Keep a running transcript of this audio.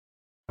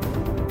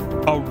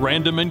A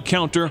random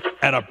encounter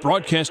at a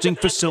broadcasting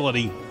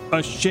facility.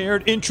 A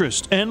shared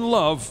interest and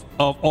love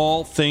of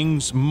all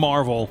things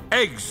Marvel.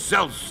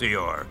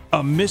 Excelsior!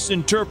 A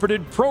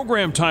misinterpreted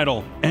program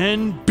title.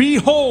 And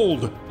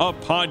behold, a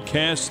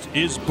podcast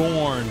is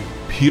born.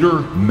 Peter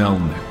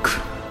Melnick.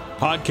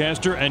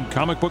 Podcaster and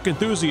comic book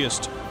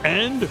enthusiast.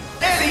 And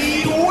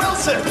Eddie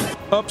Wilson!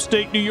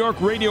 Upstate New York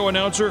radio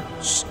announcer,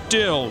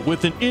 still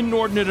with an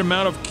inordinate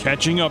amount of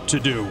catching up to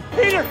do.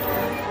 Peter,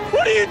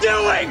 what are you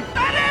doing?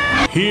 Eddie!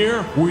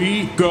 Here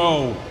we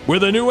go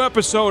with a new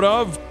episode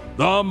of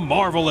The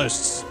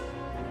Marvelists.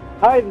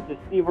 Hi, this is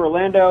Steve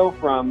Orlando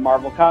from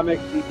Marvel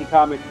Comics, DC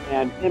Comics,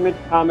 and Image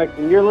Comics,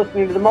 and you're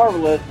listening to The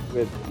Marvelists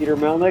with Peter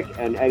Melnick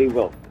and Eddie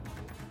Wilson.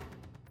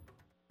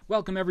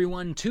 Welcome,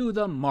 everyone, to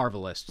The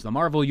Marvelists, the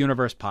Marvel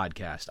Universe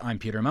podcast. I'm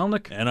Peter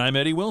Melnick. And I'm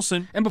Eddie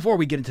Wilson. And before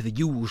we get into the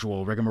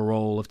usual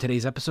rigmarole of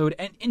today's episode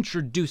and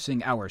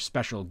introducing our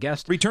special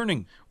guest...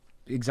 Returning.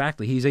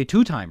 Exactly, he's a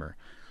two-timer.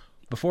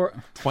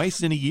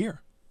 Twice in a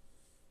year.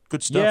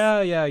 Good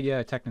stuff.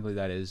 Yeah, technically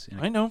that is.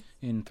 I know.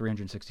 In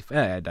 365.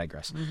 I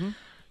digress.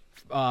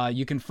 Mm-hmm.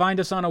 You can find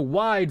us on a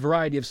wide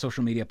variety of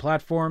social media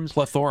platforms.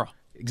 Plethora.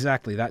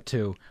 Exactly, that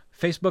too.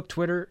 Facebook,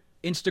 Twitter,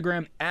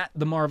 Instagram, at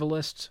The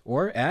Marvelists,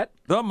 or at...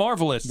 The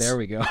Marvelists. There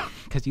we go.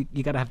 Because you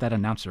got to have that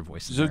announcer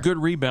voice. It's a good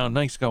rebound.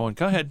 Nice going.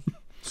 Go ahead.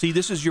 See,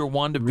 this is your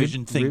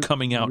WandaVision thing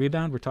coming out.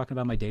 Rebound? We're talking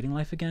about my dating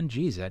life again?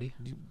 Jeez, Eddie.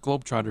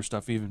 Globetrotter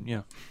stuff even,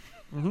 yeah.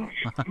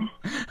 Mm-hmm.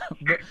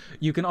 But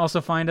you can also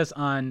find us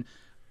on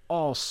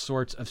all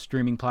sorts of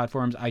streaming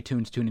platforms: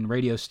 iTunes, TuneIn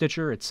Radio,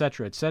 Stitcher,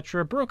 etc.,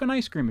 etc. Broken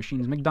ice cream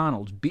machines,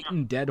 McDonald's,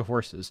 beaten dead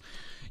horses.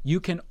 You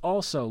can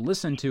also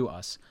listen to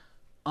us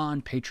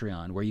on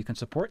Patreon, where you can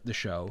support the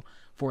show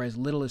for as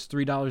little as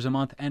 $3 a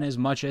month and as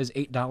much as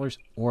 $8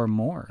 or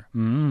more.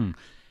 And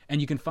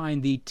you can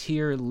find the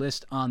tier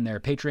list on there,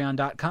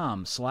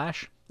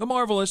 patreon.com/The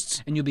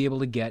Marvelists. And you'll be able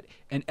to get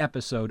an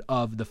episode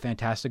of The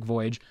Fantastic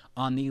Voyage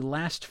on the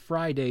last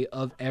Friday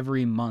of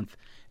every month.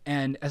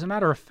 And as a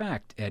matter of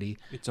fact, Eddie...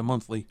 It's a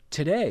monthly.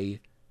 Today,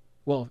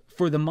 well,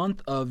 for the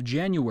month of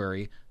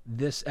January,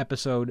 this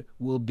episode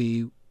will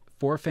be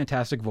for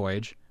Fantastic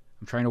Voyage.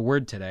 I'm trying to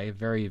word today.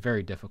 Very,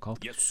 very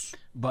difficult. Yes.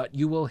 But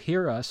you will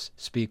hear us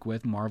speak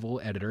with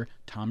Marvel editor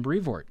Tom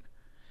Brevoort.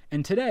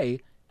 And today,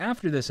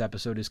 after this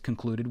episode is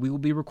concluded, we will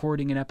be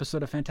recording an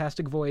episode of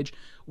Fantastic Voyage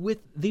with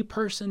the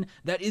person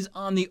that is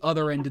on the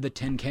other end of the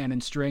tin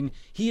cannon string.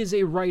 He is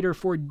a writer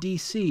for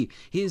DC.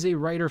 He is a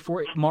writer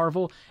for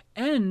Marvel.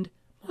 And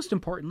most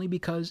importantly,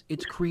 because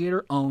it's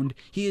creator-owned,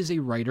 he is a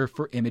writer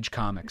for Image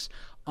Comics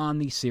on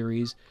the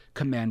series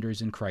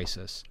Commanders in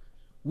Crisis.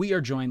 We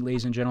are joined,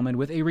 ladies and gentlemen,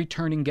 with a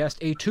returning guest,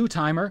 a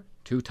two-timer,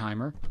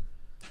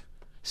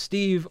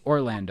 Steve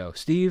Orlando.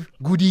 Steve,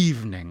 good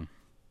evening.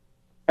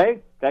 Hey,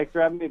 thanks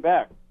for having me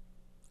back.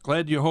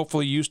 Glad you're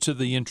hopefully used to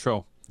the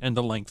intro and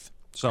the length.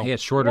 So hey,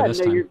 it's shorter this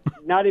time. You're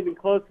not even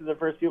close to the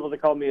first people to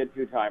call me a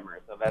two-timer,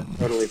 so that's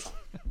totally fine.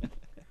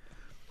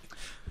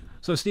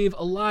 So, Steve,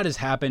 a lot has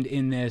happened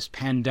in this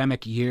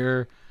pandemic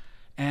year,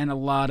 and a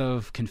lot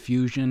of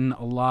confusion,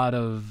 a lot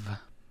of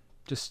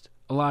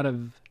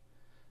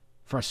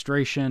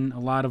frustration, a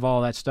lot of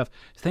all that stuff.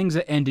 Things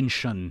that end in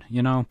shun,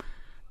 you know.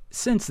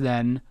 Since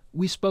then,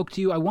 we spoke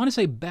to you, I want to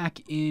say back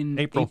in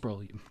April.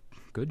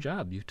 Good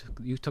job.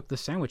 You took the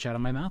sandwich out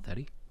of my mouth,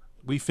 Eddie.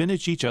 We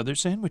finish each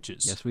other's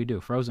sandwiches. Yes, we do.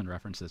 Frozen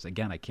references.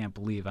 Again, I can't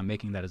believe I'm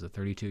making that as a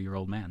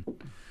 32-year-old man.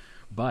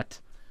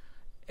 But,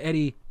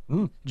 Eddie,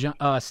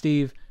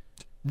 Steve...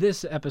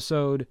 This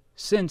episode,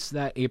 since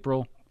that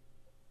April,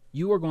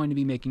 you are going to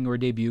be making your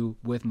debut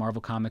with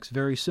Marvel Comics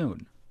very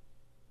soon.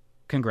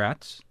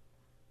 Congrats.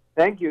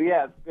 Thank you.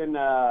 Yeah, it's been,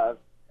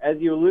 as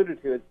you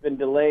alluded to, it's been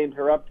delay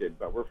interrupted,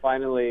 but we're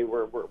finally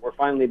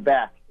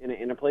back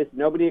in a place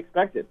nobody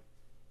expected.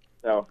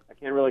 So I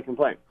can't really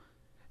complain.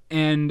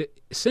 And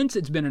since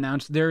it's been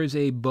announced, there is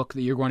a book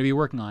that you're going to be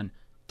working on.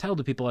 Tell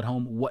the people at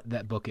home what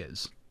that book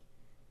is.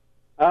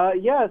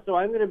 So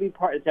I'm going to be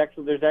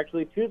there's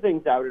actually two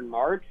things out in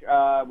March,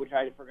 which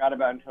I forgot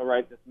about until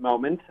right this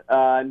moment.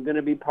 I'm going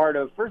to be part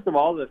of, first of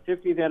all, the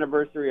 50th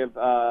anniversary of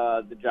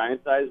the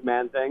giant-sized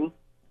Man-Thing,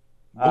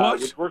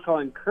 which we're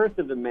calling Curse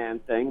of the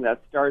Man-Thing.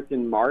 That starts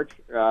in March,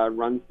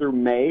 runs through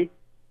May.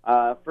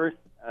 First,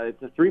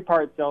 it's a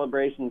three-part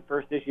celebration.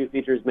 First issue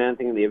features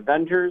Man-Thing and the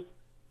Avengers.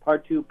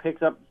 Part 2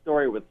 picks up the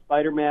story with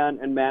Spider-Man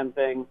and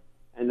Man-Thing.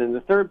 And then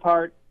the third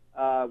part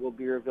will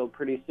be revealed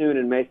pretty soon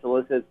and may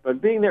solicit. But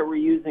being that we're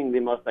using the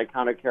most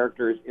iconic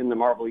characters in the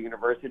Marvel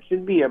Universe, it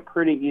should be a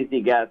pretty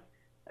easy guess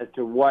as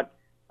to what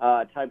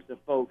types of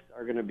folks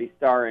are going to be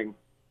starring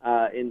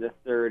in the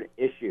third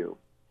issue.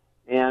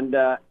 And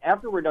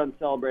after we're done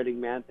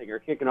celebrating Man-Thing, or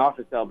kicking off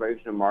a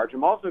celebration in March,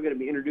 I'm also going to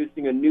be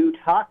introducing a new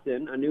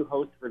Toxin, a new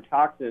host for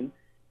Toxin,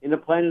 in the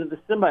Planet of the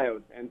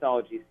Symbiotes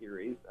anthology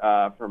series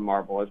from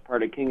Marvel as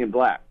part of King in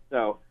Black.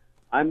 So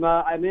I'm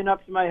in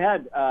up to my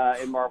head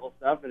in Marvel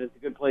stuff, and it's a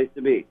good place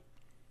to be.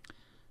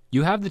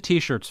 You have the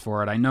T-shirts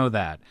for it, I know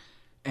that.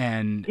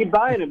 And keep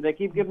buying them. They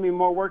keep giving me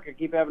more work. I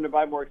keep having to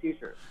buy more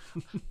T-shirts.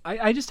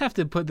 I just have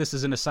to put this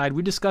as an aside.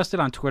 We discussed it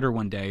on Twitter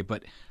one day,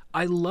 but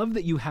I love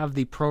that you have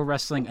the pro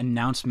wrestling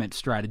announcement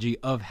strategy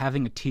of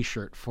having a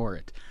T-shirt for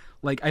it.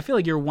 Like, I feel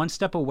like you're one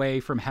step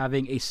away from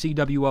having a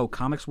CWO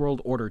Comics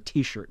World Order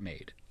T-shirt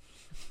made.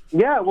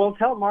 Yeah, well,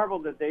 tell Marvel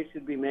that they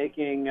should be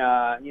making,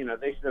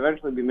 they should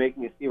eventually be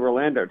making a Steve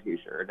Orlando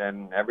T-shirt,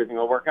 and everything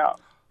will work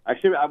out.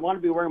 I want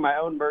to be wearing my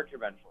own merch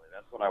eventually.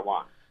 That's what I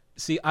want.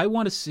 I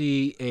want to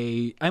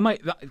see I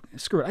might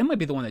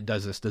be the one that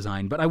does this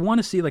design, but I want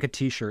to see like a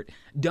T-shirt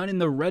done in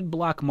the red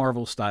block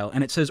Marvel style,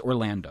 and it says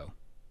Orlando.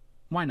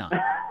 Why not?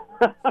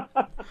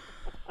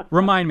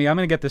 Remind me, I'm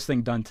going to get this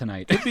thing done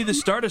tonight. It'd be the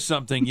start of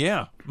something,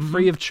 yeah.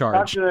 Free of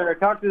charge.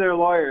 Talk to their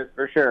lawyers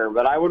for sure,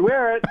 but I would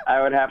wear it.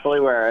 I would happily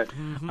wear it.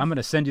 Mm-hmm. I'm going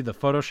to send you the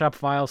Photoshop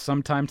file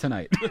sometime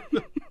tonight.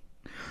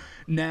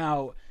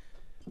 Now,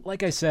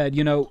 like I said,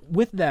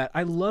 with that,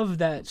 I love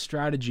that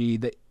strategy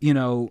that,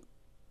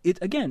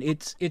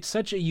 it's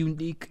such a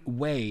unique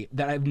way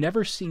that I've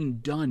never seen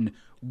done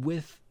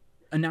with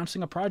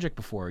announcing a project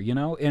before,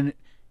 and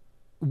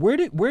where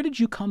did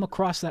you come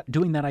across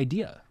doing that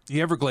idea?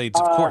 The Everglades,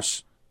 of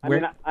course.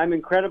 I'm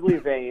incredibly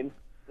vain,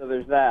 so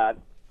there's that.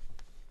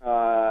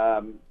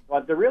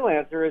 But the real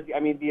answer is,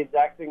 the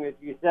exact thing that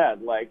you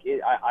said. Like,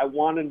 I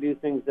want to do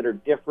things that are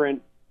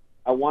different.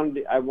 I want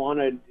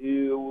to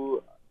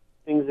do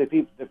things that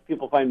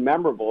people find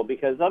memorable,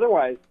 because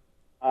otherwise,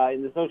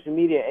 in the social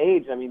media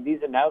age, these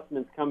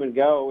announcements come and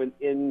go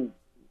in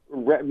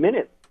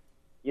minutes.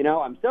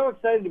 I'm so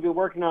excited to be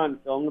working on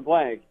fill in the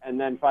blank, and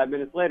then 5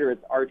 minutes later,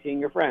 it's RTing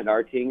your friend,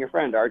 RTing your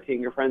friend,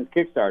 RTing your friend's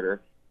Kickstarter.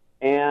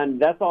 And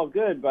that's all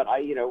good, but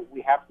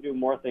we have to do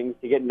more things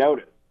to get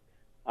noticed.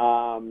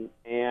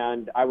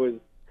 And I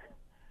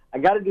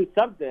got to do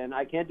something.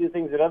 I can't do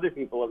things that other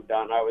people have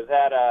done.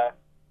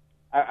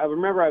 I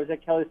remember I was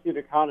at Kelly Sue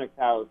DeConnick's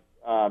house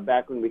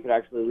back when we could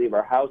actually leave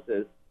our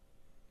houses,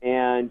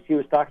 and she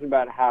was talking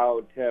about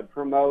how to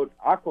promote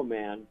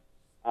Aquaman,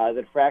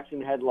 that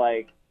Fraction had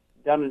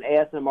done an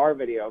ASMR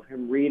video of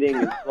him reading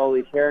and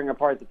slowly tearing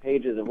apart the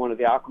pages of one of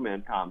the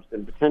Aquaman comics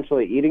and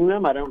potentially eating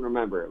them. I don't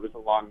remember. It was a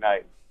long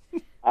night.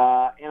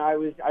 And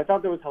I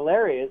thought that was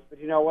hilarious, but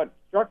what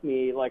struck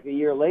me a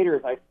year later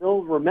is I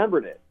still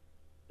remembered it.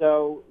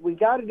 So we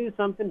got to do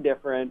something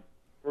different.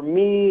 For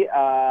me,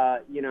 I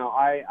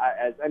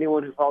as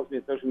anyone who follows me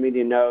on social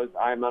media knows,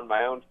 I'm on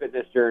my own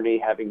fitness journey,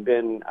 having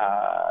been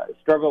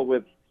struggle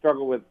with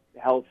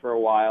health for a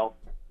while.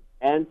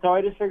 And so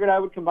I just figured I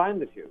would combine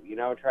the two,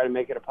 try to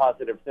make it a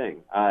positive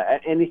thing.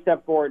 At any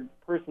step forward,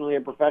 personally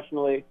and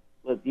professionally,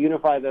 let's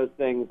unify those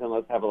things and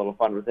let's have a little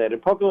fun with it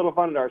and poke a little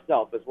fun at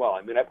ourselves as well.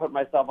 I put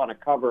myself on a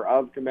cover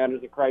of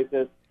Commanders of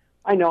Crisis.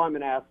 I know I'm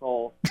an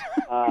asshole,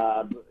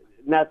 and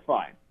that's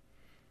fine.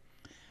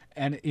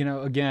 And,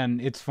 again,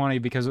 it's funny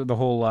because of the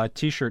whole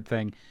T-shirt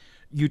thing.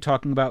 You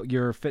talking about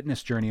your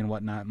fitness journey and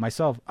whatnot.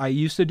 Myself, I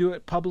used to do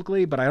it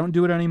publicly, but I don't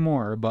do it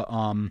anymore. But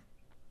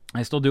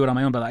I still do it on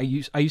my own. But I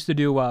used to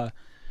do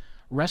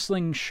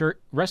wrestling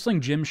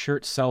gym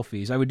shirt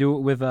selfies. I would do it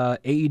with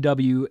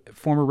AEW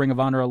former Ring of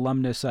Honor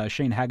alumnus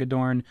Shane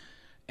Hagedorn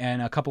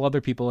and a couple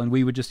other people, and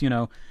we would just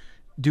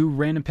do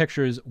random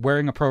pictures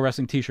wearing a pro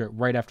wrestling T-shirt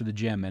right after the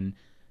gym, and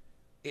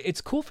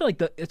it's cool for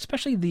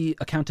especially the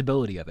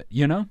accountability of it,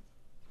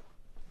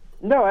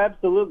 No,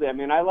 absolutely.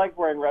 I like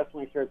wearing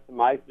wrestling shirts to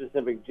my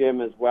specific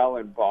gym as well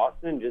in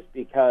Boston, just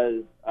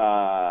because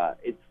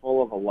it's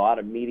full of a lot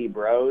of meaty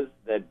bros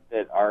that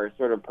are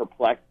sort of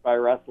perplexed by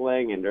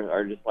wrestling and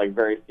are just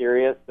very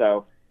serious.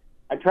 So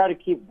I try to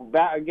keep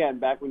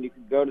back when you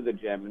could go to the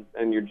gym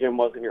and your gym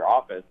wasn't your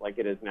office like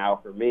it is now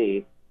for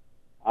me.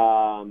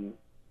 I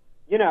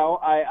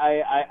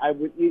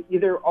would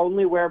either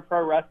only wear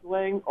pro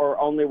wrestling or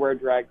only wear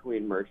drag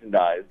queen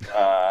merchandise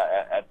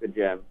at the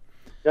gym.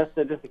 Just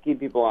to keep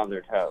people on their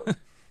toes.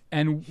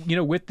 And,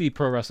 with the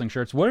pro wrestling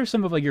shirts, what are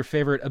some of your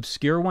favorite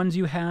obscure ones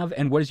you have,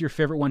 and what is your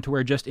favorite one to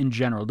wear just in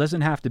general? It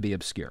doesn't have to be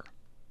obscure.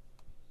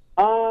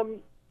 I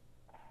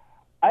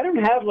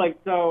don't have a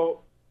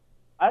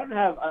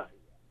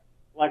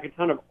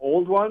ton of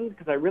old ones,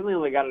 because I really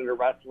only got into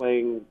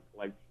wrestling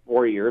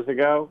 4 years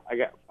ago. I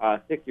got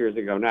 6 years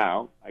ago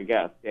now, I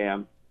guess.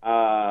 Damn.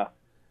 But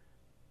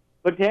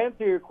to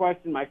answer your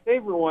question, my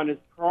favorite one is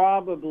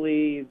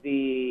probably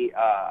the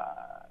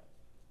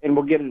and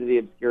we'll get into the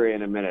obscure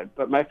in a minute,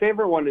 but my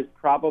favorite one is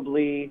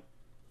probably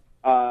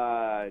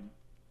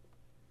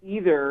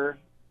either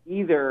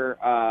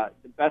the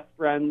Best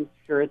Friends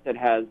shirt that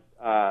has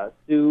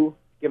Sue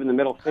giving the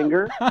middle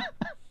finger,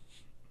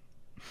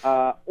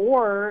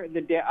 or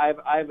I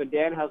have a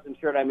Danhausen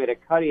shirt I made a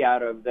cutty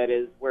out of that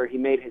is where he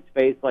made his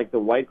face like the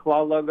White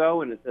Claw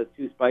logo, and it says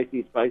 "Too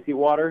spicy, spicy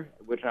water,"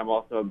 which I'm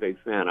also a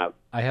big fan of.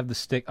 I have the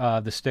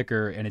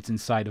sticker, and it's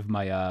inside of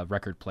my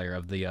record player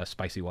of the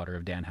spicy water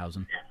of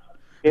Danhausen.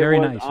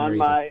 Very nice.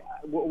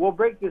 We'll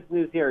break this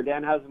news here.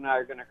 Danhausen and I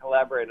are going to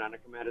collaborate on a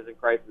Commanders in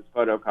Crisis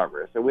photo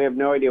cover. So we have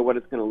no idea what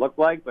it's going to look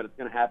like, but it's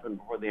going to happen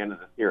before the end of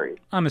the series.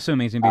 I'm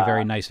assuming it's going to be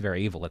very nice,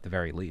 very evil at the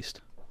very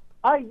least.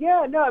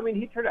 Yeah, no, I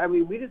mean,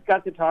 we just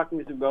got to talking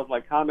to some both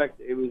like comics.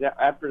 It was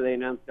after they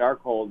announced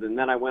Darkhold, and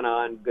then I went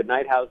on Good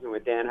Night Hausen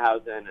with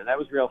Danhausen, and that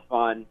was real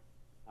fun.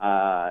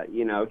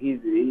 He's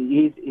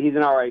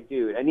an all right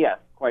dude, and yes,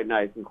 quite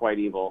nice and quite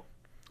evil.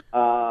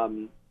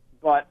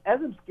 But as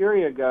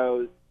Obscuria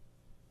goes,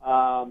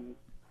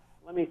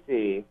 let me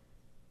see.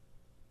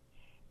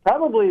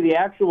 Probably the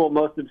actual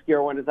most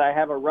obscure one is I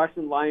have a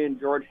Russian Lion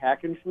George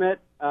Hackenschmidt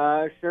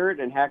shirt,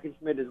 and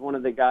Hackenschmidt is one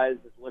of the guys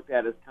that's looked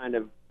at as kind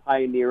of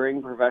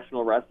pioneering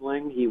professional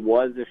wrestling. He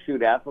was a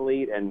shoot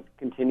athlete and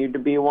continued to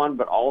be one,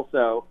 but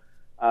also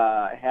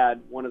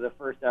had one of the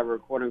first ever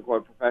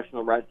quote-unquote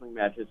professional wrestling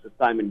matches with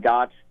Simon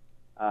Gotch.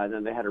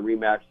 Then they had a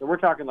rematch. So we're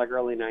talking like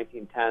early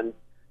 1910s.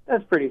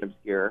 That's pretty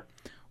obscure.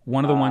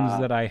 One of the ones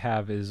that I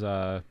have is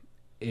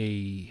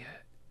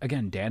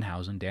again,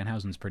 Danhausen.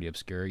 Danhausen's pretty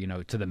obscure,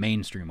 to the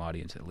mainstream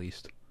audience at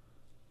least.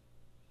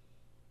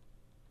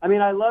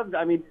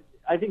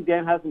 I think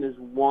Danhausen has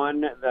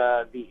won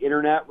the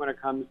internet when it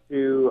comes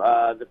to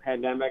the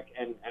pandemic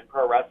and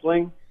pro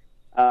wrestling.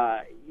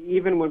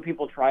 Even when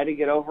people try to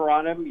get over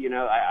on him,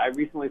 I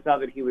recently saw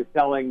that he was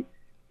selling.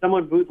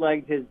 Someone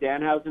bootlegged his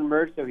Danhausen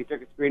merch, so he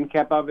took a screen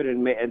cap of it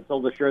and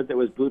sold a shirt that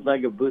was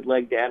bootleg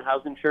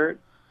Danhausen shirt.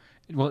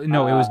 Well,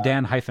 no, it was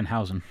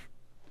Dan-Hausen.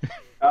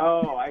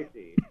 Oh, I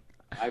see.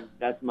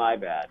 That's my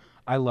bad.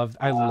 I love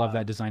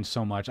that design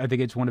so much. I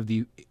think it's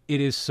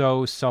it is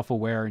so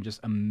self-aware and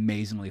just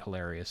amazingly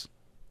hilarious.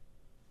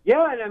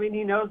 Yeah, and I mean,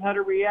 he knows how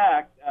to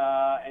react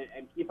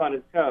and keep on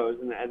his toes,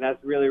 and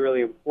that's really,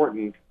 really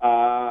important.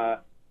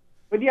 But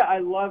yeah, I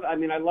love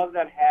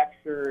that hack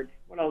shirt.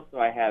 What else do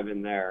I have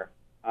in there?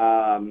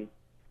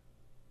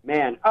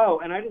 Man,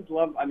 and I just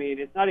love,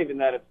 it's not even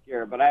that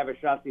obscure, but I have a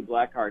Shotzi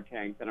Blackheart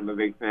tank that I'm a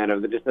big fan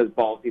of that just says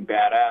Ballsy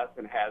Badass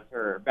and has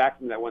her, back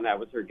from that when that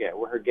was her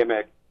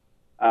gimmick,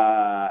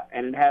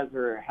 and it has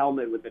her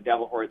helmet with the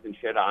devil horse and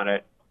shit on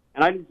it.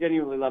 And I just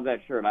genuinely love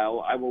that shirt. I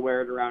will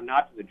wear it around,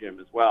 not to the gym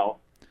as well,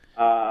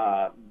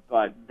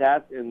 but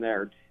that's in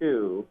there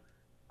too.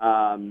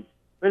 But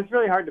it's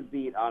really hard to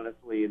beat,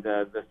 honestly,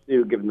 the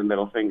Sue giving the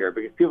middle finger,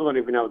 because people don't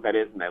even know what that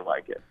is and they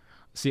like it.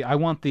 See, I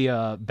want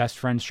the best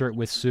friend shirt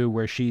with Sue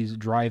where she's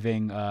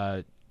driving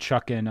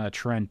Chuck and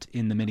Trent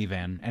in the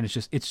minivan, and it's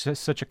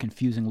just such a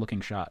confusing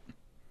looking shot.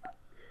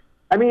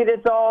 I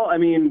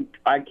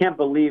can't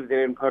believe they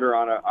didn't put her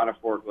on a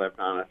forklift,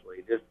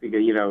 honestly, just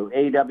because,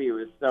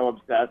 AEW is so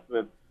obsessed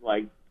with,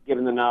 like,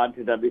 giving the nod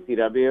to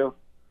WCW.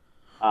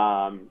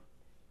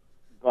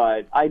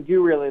 But I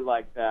do really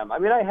like them.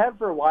 I had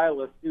for a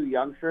while a Sue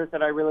Young shirt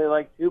that I really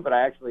liked too, but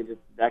I actually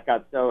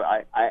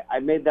I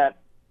made that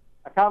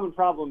a common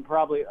problem,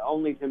 probably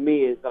only to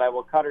me, is that I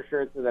will cut a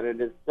shirt so that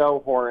it is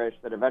so whorish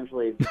that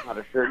eventually it's just not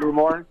a shirt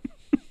anymore,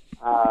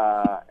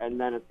 and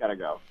then it's got to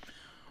go.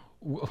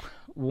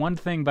 One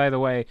thing, by the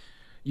way,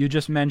 you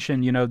just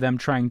mentioned, them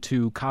trying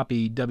to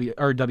copy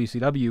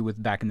WCW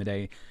with back in the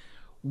day.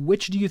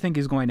 Which do you think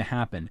is going to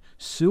happen?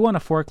 Sue on a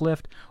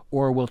forklift,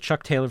 or will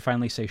Chuck Taylor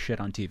finally say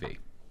shit on TV?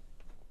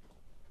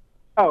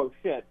 Oh,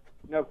 shit.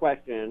 No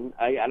question.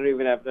 I don't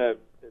even have to...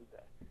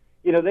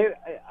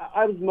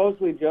 I was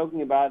mostly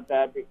joking about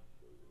that,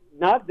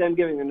 not them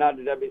giving the nod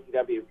to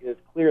WCW, because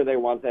it's clear they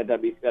want that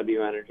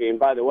WCW energy. And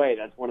by the way,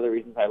 that's one of the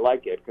reasons I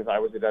like it, because I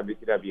was a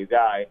WCW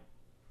guy.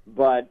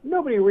 But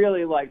nobody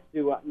really likes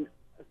Sue on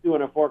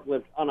a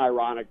forklift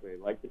unironically.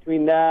 Like,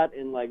 between that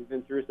and, like,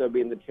 Vince Russo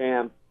being the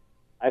champ,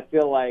 I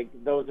feel like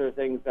those are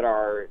things that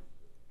are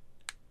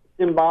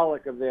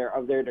symbolic of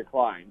their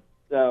decline.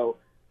 So,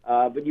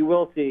 but you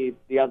will see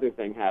the other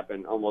thing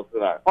happen almost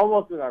without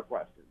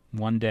question.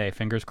 One day,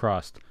 fingers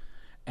crossed.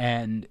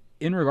 And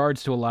in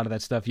regards to a lot of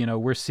that stuff,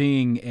 we're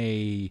seeing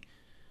a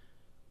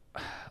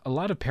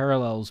lot of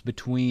parallels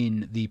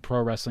between the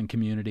pro wrestling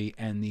community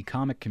and the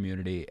comic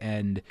community.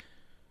 And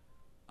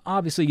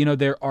obviously,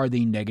 there are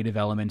the negative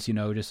elements,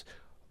 just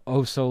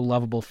so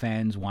lovable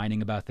fans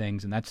whining about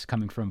things, and that's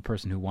coming from a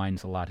person who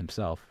whines a lot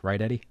himself, right,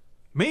 Eddie?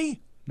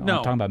 Me? No.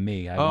 I'm talking about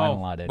me. I whine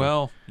a lot, Eddie.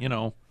 Well,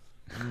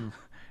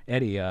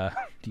 Eddie,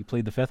 do you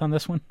plead the fifth on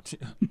this one?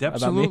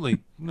 Absolutely.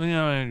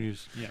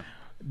 Yeah.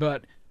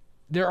 But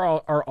there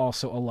are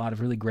also a lot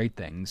of really great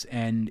things,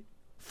 and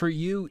for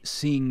you,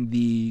 seeing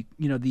the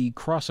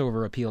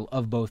crossover appeal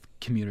of both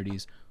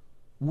communities,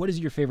 what is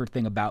your favorite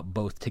thing about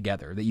both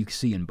together that you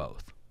see in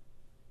both?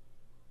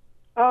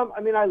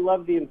 I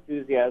love the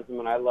enthusiasm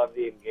and I love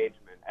the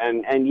engagement,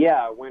 and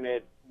yeah, when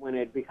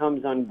it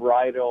becomes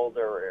unbridled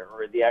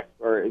or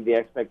the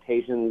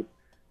expectations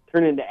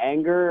turn into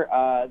anger,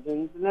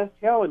 then that's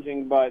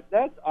challenging. But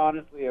that's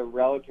honestly a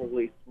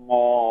relatively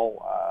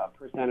small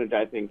percentage,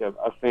 I think, of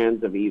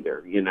fans of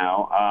either.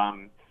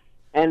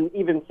 And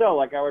even so,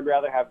 like, I would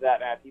rather have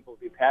that have people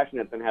be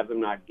passionate than have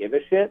them not give a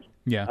shit.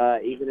 Yeah.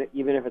 Even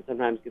if it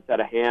sometimes gets out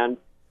of hand.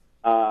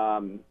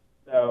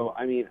 So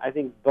I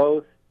think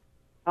both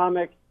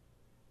comic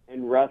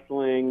and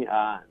wrestling,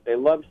 they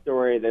love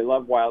story, they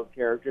love wild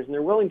characters, and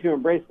they're willing to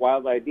embrace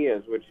wild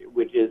ideas,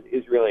 which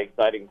is really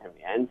exciting to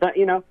me. And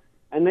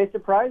and they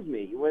surprise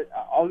me.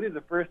 I'll be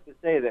the first to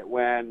say that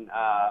when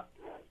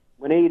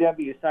when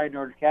AEW signed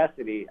Orange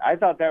Cassidy, I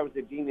thought that was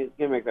a genius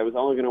gimmick that was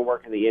only going to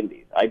work in the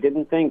indies. I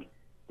didn't think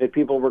that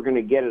people were going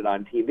to get it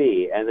on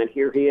TV. And then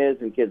here he is,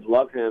 and kids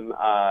love him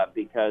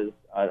because,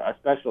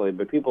 especially,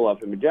 but people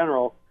love him in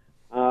general,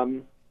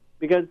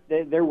 because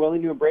they're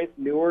willing to embrace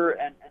newer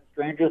and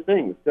stranger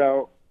things.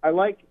 So I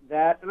like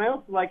that, and I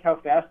also like how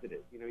fast it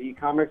is. You know,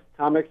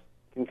 comics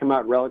can come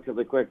out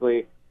relatively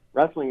quickly.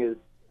 Wrestling is,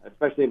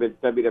 especially if it's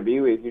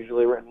WWE, is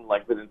usually written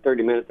like within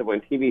 30 minutes of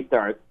when TV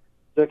starts.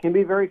 So it can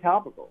be very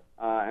topical,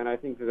 and I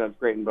think that that's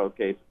great in both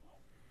cases.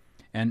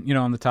 And, you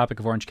know, on the topic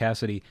of Orange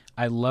Cassidy,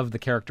 I love the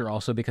character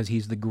also because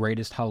he's the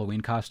greatest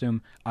Halloween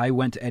costume. I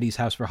went to Eddie's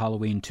house for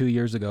Halloween 2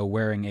 years ago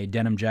wearing a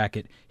denim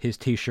jacket, his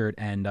T-shirt,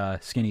 and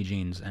skinny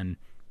jeans and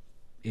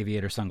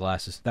aviator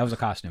sunglasses. That was a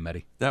costume,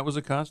 Eddie. That was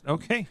a costume?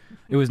 Okay.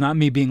 It was not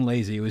me being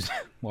lazy. It was,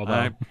 well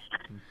done.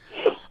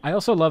 I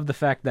also love the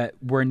fact that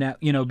we're now,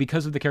 you know,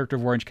 because of the character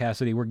of Orange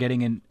Cassidy, we're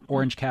getting an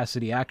Orange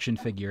Cassidy action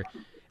figure,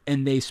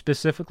 and they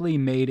specifically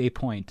made a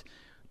point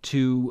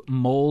to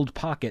mold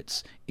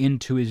pockets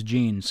into his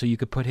jeans so you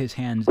could put his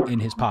hands in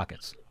his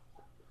pockets.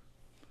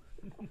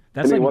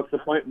 That's what's the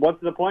point? What's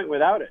the point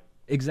without it?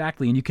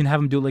 Exactly, and you can have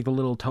him do like the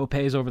little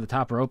topes over the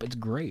top rope. It's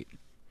great.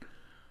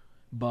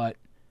 But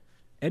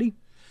Eddie,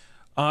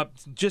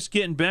 just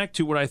getting back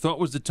to what I thought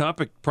was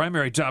the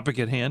primary topic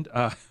at hand.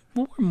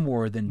 we're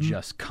more than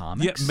just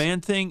comics. Yeah,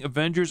 Man-Thing,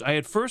 Avengers. I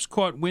had first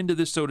caught wind of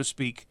this, so to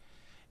speak,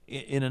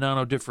 in a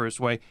non-odiferous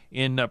way,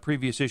 in a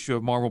previous issue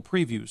of Marvel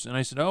Previews. And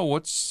I said, oh,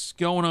 what's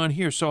going on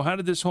here? So how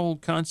did this whole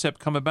concept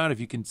come about, if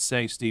you can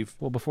say, Steve?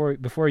 Well,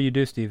 before you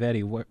do, Steve,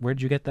 Eddie, where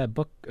did you get that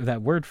book,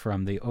 that word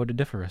from, the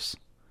odiferous?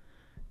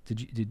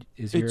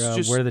 Is your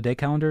Word of the Day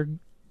calendar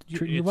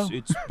treating you well?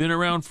 It's been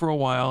around for a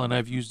while, and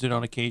I've used it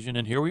on occasion,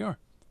 and here we are.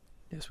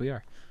 Yes, we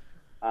are.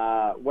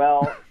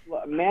 Well,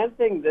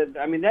 Man-Thing,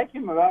 that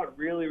came about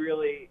really,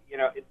 really, you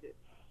know,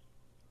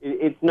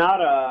 it's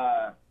not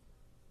a...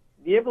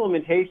 The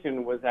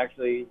implementation was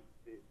actually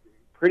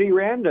pretty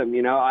random.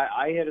 You know,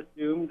 I had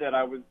assumed that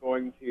I was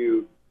going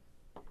to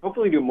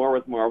hopefully do more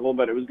with Marvel,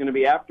 but it was going to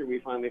be after we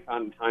finally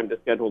found time to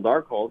schedule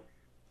Darkhold.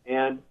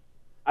 And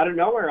out of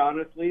nowhere,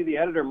 honestly, the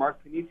editor, Mark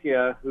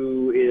Panicia,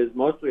 who is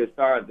mostly the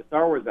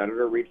Star Wars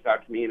editor, reached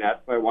out to me and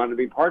asked if I wanted to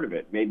be part of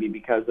it, maybe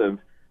because of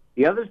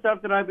the other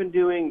stuff that I've been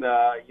doing,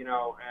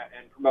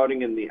 and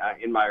promoting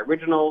in my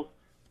originals.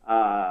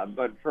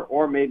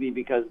 Or maybe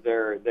because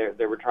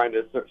they were trying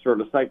to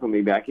sort of cycle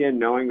me back in,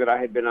 knowing that I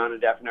had been on a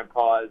definite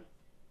pause.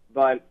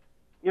 But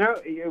you know,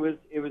 it was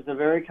a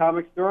very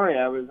comic story.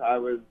 I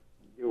was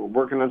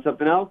working on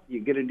something else. You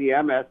get a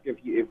DM, ask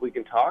if we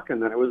can talk,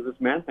 and then it was this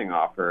Man-Thing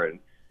offer. And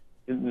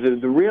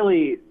the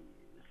really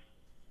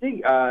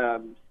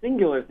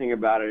singular thing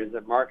about it is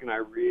that Mark and I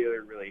really,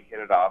 really hit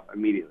it off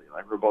immediately.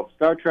 Like, we're both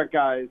Star Trek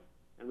guys,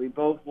 and we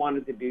both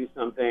wanted to do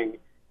something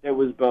that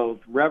was both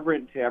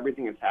reverent to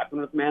everything that's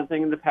happened with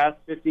Man-Thing in the past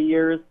 50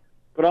 years,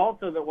 but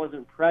also that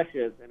wasn't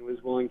precious and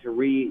was willing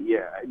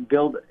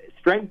to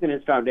strengthen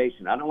its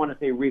foundation. I don't want to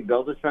say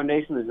rebuild its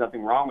foundation. There's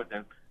nothing wrong with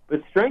him.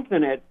 But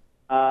strengthen it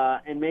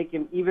and make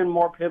him even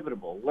more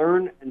pivotal.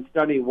 Learn and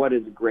study what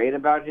is great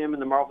about him in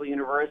the Marvel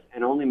Universe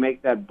and only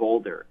make that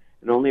bolder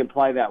and only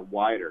apply that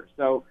wider.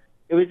 So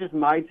it was just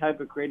my type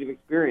of creative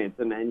experience,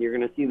 and you're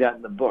going to see that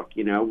in the book.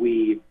 You know,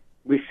 we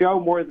show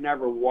more than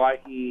ever why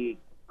he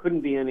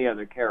couldn't be any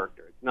other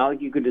character. It's not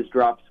like you could just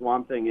drop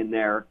Swamp Thing in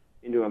there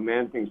into a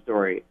Man-Thing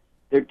story.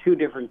 They're two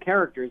different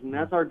characters, and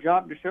that's our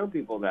job to show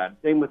people that.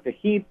 Same with the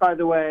Heat, by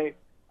the way.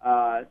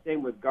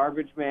 Same with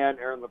Garbage Man,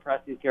 Aaron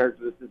Lopresti's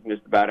character. This isn't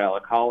just about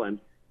Alec Holland.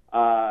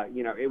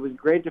 It was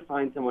great to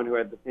find someone who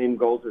had the same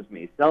goals as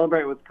me.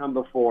 Celebrate what's come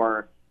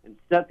before and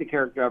set the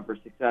character up for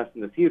success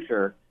in the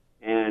future.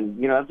 And,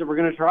 you know, that's what we're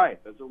going to try.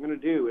 That's what we're going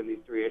to do in these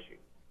 3 issues.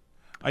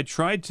 I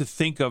tried to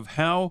think of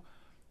how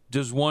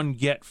does one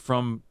get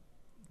from,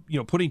 you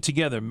know, putting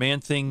together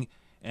Man-Thing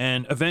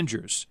and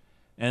Avengers,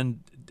 and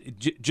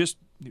just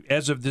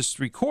as of this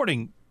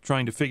recording,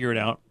 trying to figure it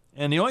out.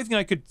 And the only thing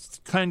I could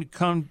kind of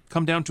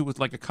come down to with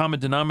like a common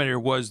denominator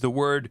was the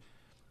word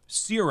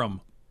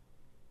serum.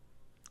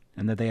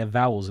 And that they have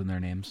vowels in their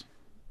names.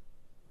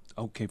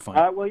 Okay,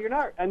 fine. Well, you're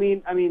not. I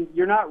mean,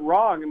 you're not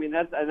wrong. I mean,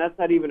 that's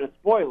not even a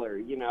spoiler.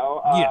 You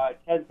know,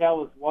 Ted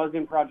Sallis was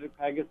in Project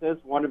Pegasus.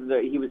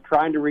 He was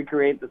trying to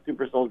recreate the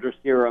super soldier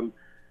serum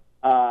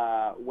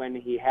when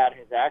he had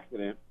his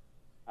accident.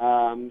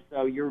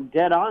 So you're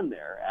dead on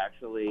there,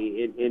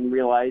 actually, in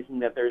realizing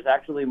that there's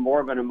actually more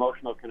of an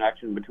emotional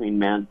connection between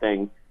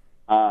Man-Thing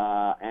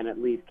and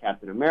at least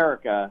Captain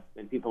America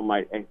than people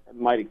might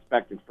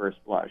expect at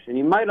first blush. And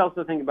you might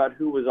also think about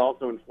who was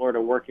also in Florida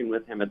working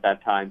with him at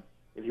that time,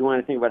 if you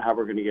want to think about how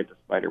we're going to get to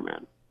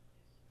Spider-Man.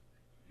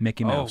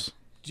 Mickey Mouse.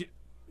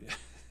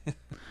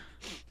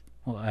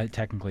 Well, I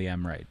technically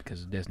am right,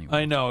 because Disney.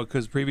 I know,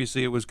 because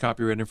previously it was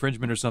copyright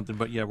infringement or something,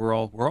 but yeah, we're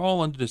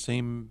all under the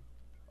same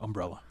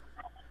umbrella.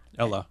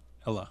 Ella.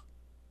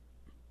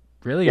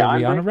 Really? Yeah, Are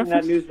we I'm on a breaking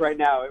reference? that news right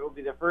now. It will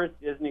be the first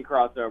Disney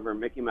crossover.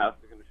 Mickey Mouse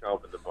is going to show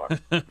up in the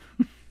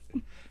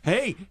book.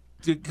 Hey,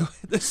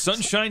 the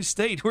Sunshine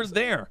State. We're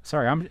there.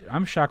 Sorry,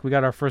 I'm shocked we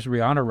got our first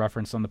Rihanna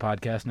reference on the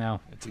podcast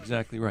now. That's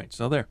exactly right.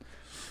 So there.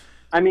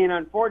 I mean,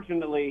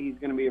 unfortunately, he's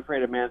going to be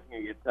afraid of Man-Thing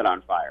and get set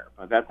on fire.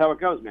 But that's how it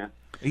goes, man.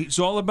 It's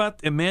all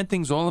about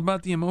Man-Thing's all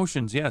about the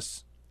emotions.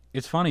 Yes.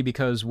 It's funny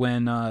because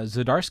when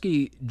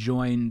Zdarsky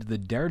joined the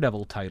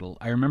Daredevil title,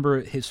 I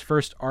remember his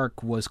first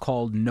arc was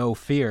called No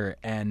Fear,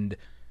 and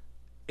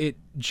it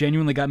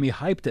genuinely got me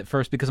hyped at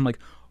first because I'm like,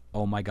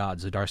 oh my God,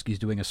 Zdarsky's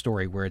doing a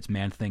story where it's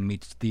Man-Thing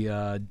meets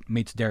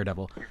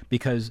Daredevil,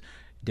 because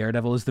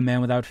Daredevil is the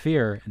man without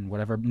fear, and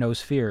whatever knows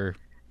fear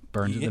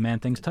burns at the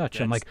Man-Thing's touch.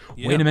 I'm like,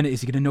 wait a minute,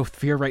 is he going to know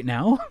fear right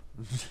now?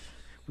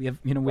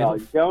 Well,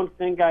 don't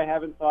think I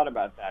haven't thought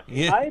about that.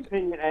 In my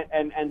opinion,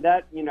 and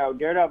that,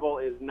 Daredevil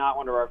is not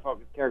one of our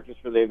focus characters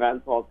for the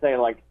event, so I'll say,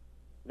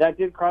 that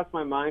did cross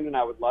my mind, and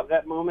I would love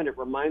that moment. It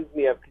reminds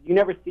me of, because you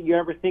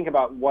never think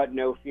about what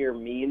no fear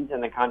means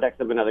in the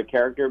context of another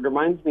character. It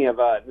reminds me of,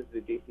 this is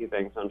a DC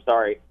thing, so I'm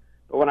sorry,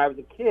 but when I was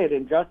a kid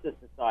in Justice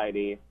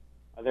Society,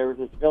 there was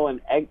this villain,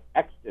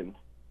 Extant,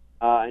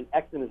 and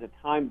Extant is a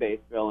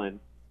time-based villain,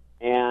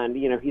 and,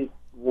 he's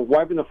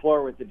wiping the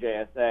floor with the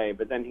JSA,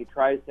 but then he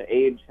tries to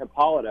age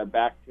Hippolyta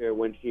back to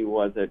when she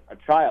was a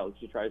child.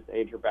 She tries to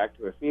age her back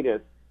to a fetus,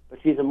 but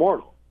she's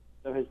immortal.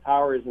 So his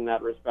powers in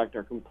that respect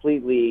are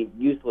completely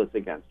useless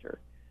against her.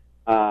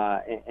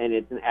 And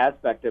it's an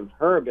aspect of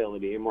her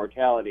ability,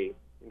 immortality,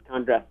 in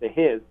contrast to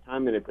his,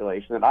 time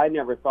manipulation, that I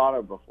never thought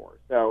of before.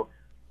 So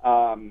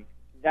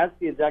that's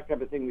the exact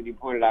type of thing that you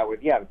pointed out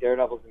with,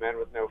 Daredevil's a man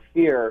with no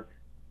fear.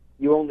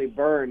 You only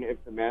burn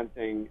if the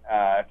Man-Thing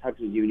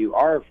touches you and you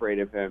are afraid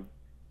of him.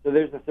 So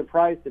there's a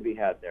surprise to be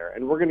had there.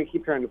 And we're going to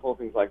keep trying to pull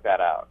things like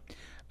that out.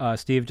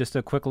 Steve, just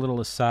a quick little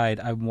aside.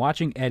 I'm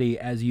watching Eddie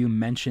as you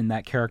mentioned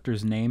that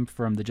character's name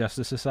from the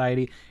Justice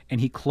Society, and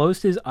he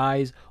closed his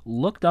eyes,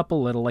 looked up a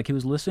little like he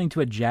was listening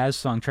to a jazz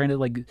song, trying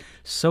to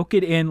soak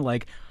it in,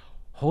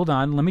 hold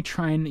on, let me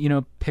try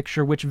and,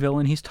 picture which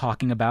villain he's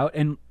talking about.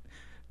 And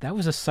that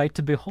was a sight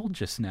to behold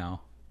just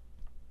now.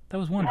 That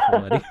was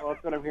wonderful, Eddie. Well,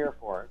 that's what I'm here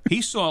for.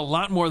 He saw a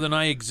lot more than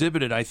I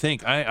exhibited, I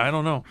think. I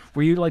don't know.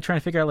 Were you trying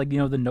to figure out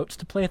the notes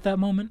to play at that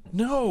moment?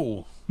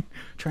 No.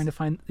 Trying to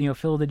find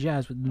fill the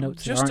jazz with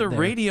notes. Just that a aren't there.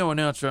 radio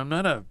announcer. I'm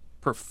not a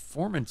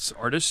performance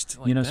artist.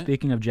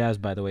 Speaking of jazz,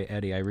 by the way,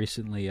 Eddie, I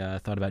recently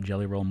thought about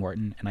Jelly Roll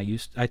Morton, and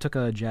I took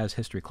a jazz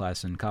history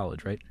class in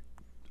college, right?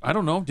 I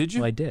don't know. Did you?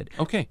 Well, I did.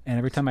 Okay. And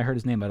every time I heard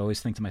his name, I'd always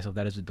think to myself,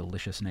 that is a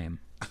delicious name.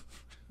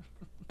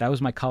 That was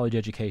my college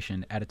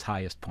education at its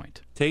highest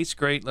point. Tastes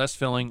great, less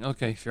filling.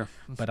 Okay, sure.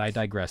 But I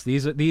digress.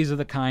 These are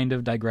the kind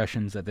of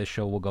digressions that this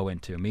show will go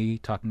into. Me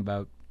talking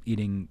about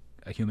eating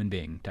a human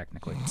being,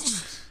 technically.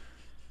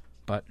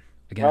 But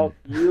again, well,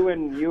 you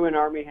and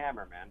Armie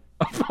Hammer, man.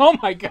 Oh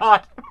my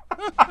God!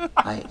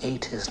 I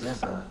ate his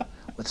liver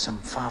with some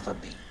fava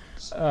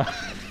beans and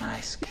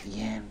nice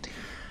Chianti.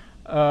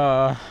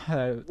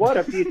 What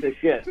a piece of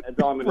shit!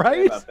 That's all I'm going to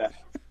say about that.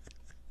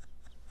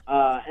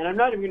 And I'm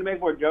not even going to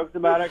make more jokes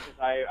about it because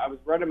I was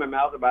running my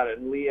mouth about it,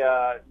 and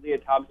Leah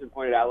Thompson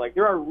pointed out,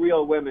 there are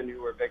real women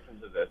who were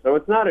victims of this. So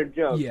it's not a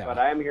joke, but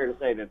I am here to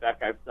say that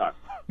guy sucks.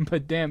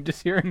 But damn,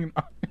 just hearing him.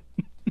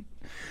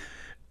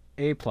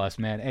 A+,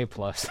 man, A+. A+++++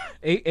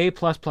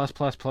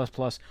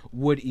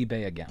 would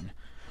eBay again.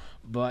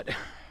 But,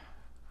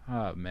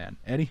 oh, man.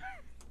 Eddie?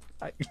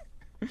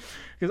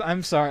 Because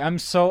I'm sorry, I'm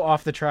so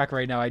off the track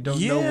right now. I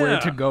don't know where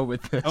to go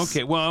with this.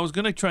 Okay, well, I was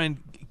going to try and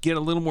get a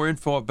little more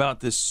info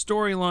about this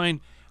storyline,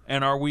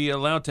 and are we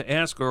allowed to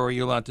ask, or are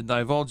you allowed to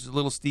divulge a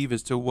little, Steve,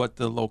 as to what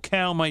the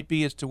locale might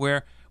be as to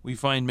where we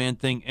find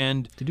Man-Thing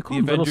and Did you call the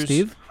him Avengers?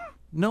 Little Steve?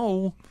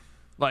 No.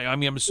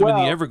 I'm assuming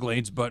the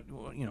Everglades, but, the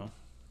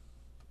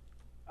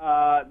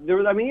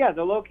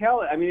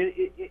locale.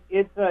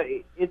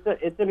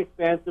 It's an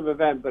expansive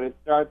event, but it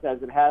starts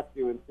as it has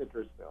to in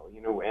Citrusville.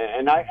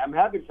 And I'm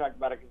happy to talk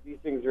about it because these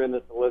things are in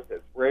the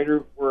solicits.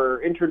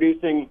 We're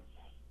introducing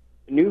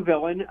a new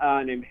villain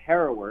named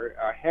Harrower.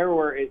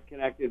 Harrower is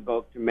connected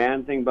both to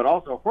Man-Thing, but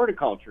also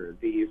Horticulture,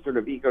 the sort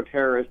of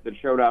eco-terrorist that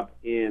showed up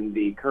in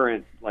the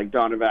current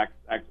Dawn of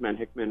X-Men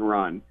Hickman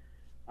run.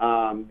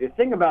 The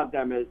thing about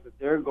them is that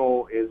their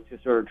goal is to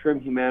sort of trim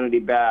humanity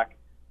back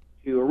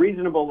to a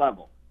reasonable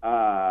level.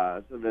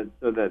 So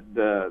that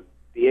the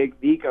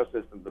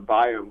ecosystem, the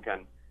biome,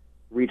 can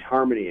reach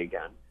harmony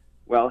again.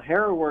 Well,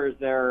 Harrower is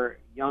their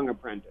young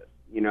apprentice.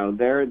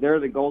 They're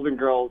the Golden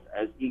Girls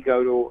as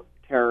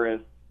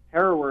eco-terrorists.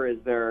 Harrower is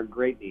their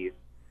great niece,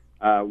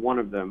 one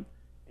of them,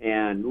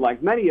 and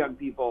like many young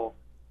people,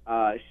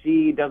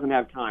 she doesn't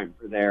have time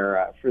for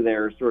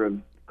their sort of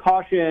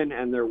caution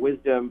and their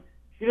wisdom.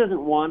 She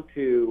doesn't want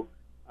to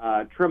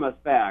trim us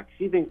back.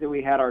 She thinks that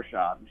we had our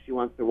shot. She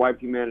wants to wipe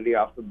humanity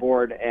off the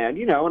board and,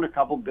 in a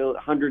couple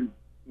 100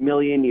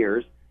 million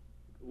years,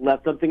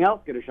 let something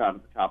else get a shot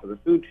at the top of the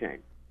food chain.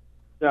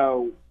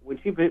 So when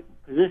she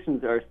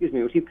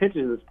when she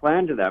pitches this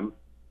plan to them,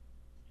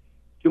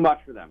 too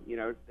much for them.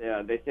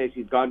 They say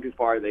she's gone too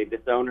far. They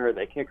disown her.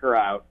 They kick her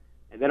out,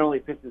 and that only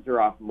pisses her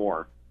off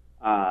more.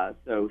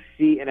 So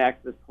she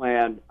enacts this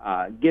plan,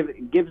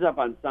 gives up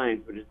on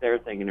science, which is their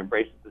thing, and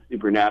embraces the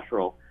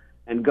supernatural,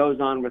 and goes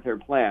on with her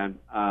plan,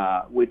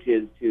 which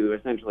is to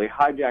essentially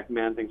hijack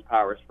Man-Thing's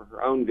powers for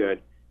her own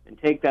good, and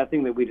take that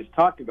thing that we just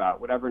talked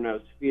about, whatever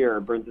knows fear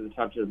or burns at the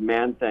touch of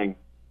Man-Thing,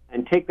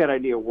 and take that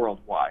idea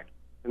worldwide.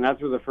 And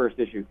that's where the first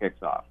issue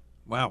kicks off.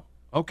 Wow.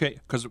 Okay,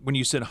 because when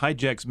you said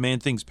hijacks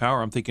Man-Thing's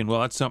power, I'm thinking, well,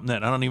 that's something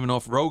that I don't even know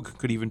if Rogue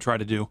could even try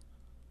to do.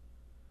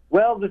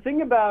 Well, the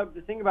thing about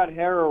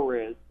Harrow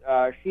is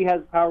she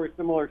has powers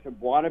similar to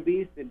Buona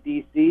Beast at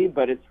DC,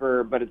 but it's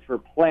for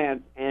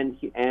plants and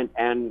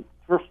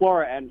for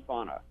flora and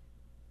fauna.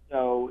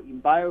 So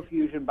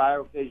biofusion,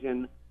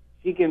 biofission,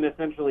 she can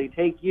essentially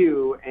take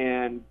you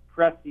and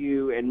press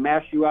you and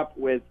mash you up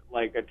with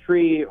like a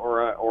tree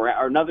or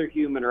another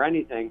human or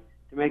anything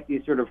to make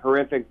these sort of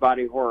horrific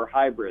body horror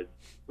hybrids,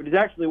 which is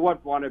actually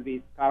what Buona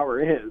Beast's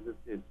power is.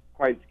 It's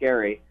quite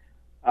scary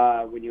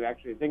when you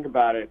actually think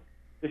about it.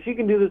 So she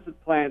can do this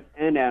with plants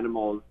and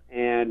animals,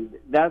 and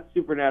that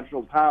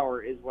supernatural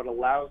power is what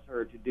allows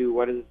her to do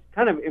what is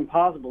kind of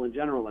impossible in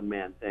general in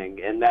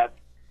Man-Thing, and that's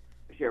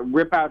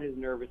rip out his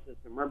nervous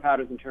system, rip out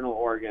his internal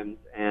organs,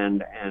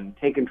 and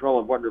take control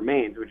of what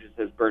remains, which is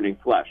his burning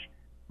flesh.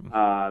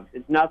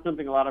 It's not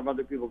something a lot of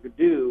other people could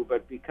do,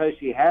 but because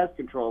she has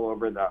control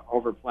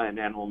over plant and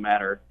animal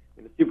matter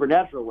in a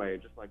supernatural way,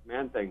 just like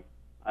Man-Thing,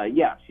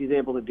 she's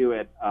able to do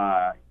it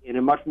in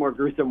a much more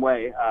gruesome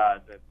way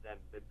than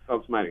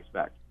folks might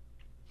expect.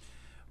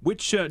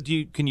 Which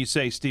can you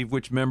say, Steve?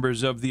 Which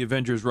members of the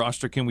Avengers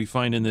roster can we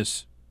find in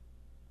this?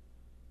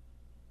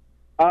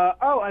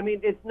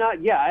 It's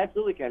not. Yeah, I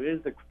absolutely can. It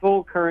is the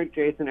full current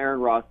Jason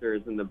Aaron roster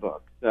is in the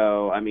book.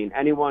 So,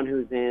 anyone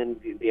who's in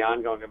the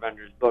ongoing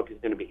Avengers book is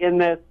going to be in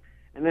this,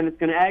 and then it's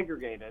going to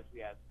aggregate us.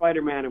 We add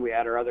Spider-Man and we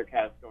add our other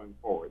cast going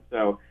forward.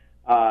 So,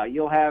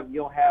 you'll have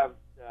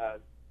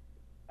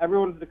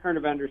everyone from the current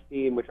Avengers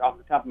team, which off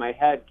the top of my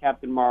head,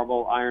 Captain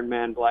Marvel, Iron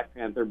Man, Black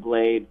Panther,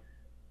 Blade,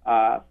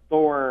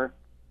 Thor,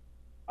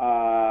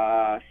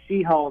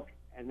 She-Hulk,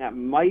 and that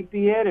might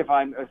be it. If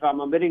I'm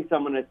omitting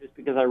someone, it's just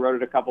because I wrote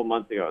it a couple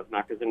months ago. It's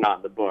not because they're not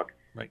in the book.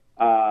 Right.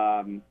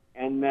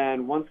 And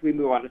then once we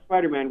move on to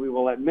Spider-Man, we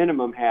will at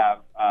minimum have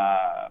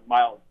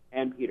Miles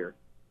and Peter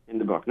in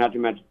the book, not to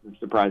mention some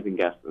surprising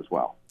guests as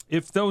well.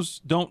 If those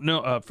don't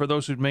know, for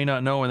those who may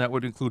not know, and that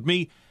would include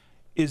me,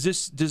 is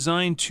this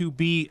designed to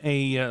be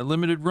a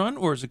limited run,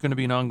 or is it going to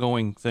be an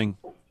ongoing thing?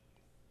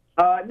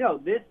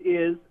 No, this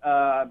is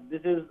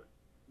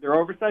they're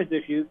oversized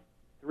issues,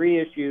 3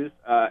 issues,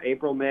 March,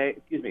 April,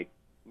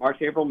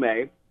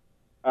 May.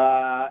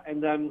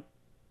 And then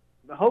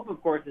the hope,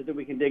 of course, is that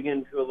we can dig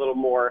into a little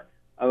more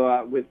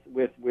with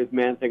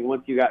Man-Thing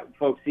once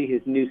folks see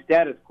his new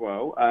status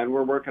quo, and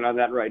we're working on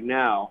that right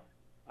now.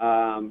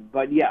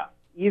 But yeah,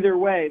 either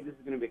way, this is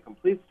going to be a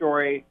complete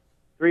story,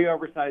 3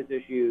 oversized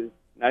issues,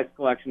 nice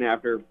collection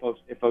after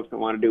if folks don't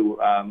want to do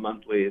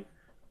monthlies.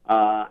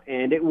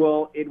 And it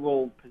will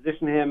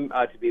position him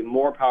to be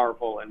more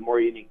powerful and more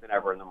unique than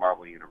ever in the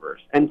Marvel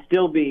Universe, and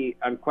still be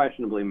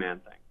unquestionably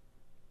Man-Thing.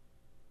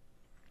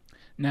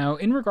 Now,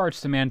 in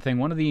regards to Man-Thing,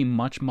 one of the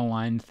much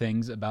maligned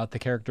things about the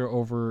character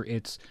over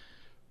its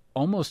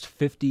almost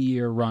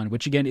 50-year run,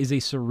 which again is a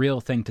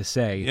surreal thing to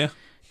say,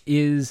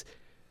 is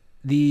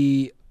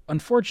the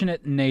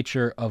unfortunate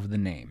nature of the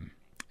name.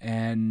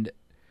 And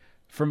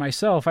for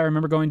myself, I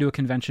remember going to a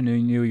convention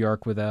in New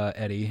York with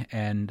Eddie,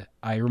 and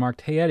I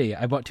remarked, "Hey, Eddie,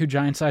 I bought 2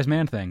 giant-sized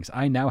Man-Things.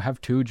 I now have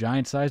 2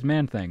 giant-sized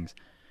Man-Things."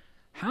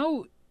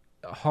 How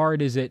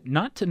hard is it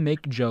not to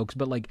make jokes,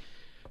 but like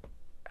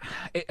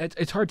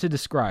it's hard to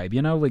describe,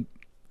 like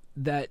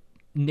that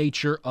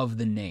nature of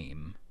the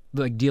name,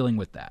 like dealing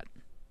with that?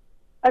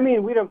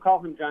 We don't call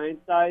him giant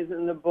size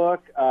in the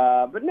book,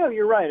 but no,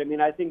 you're right.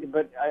 I think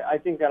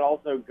that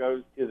also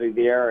goes to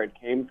the era it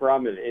came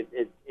from. It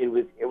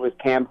was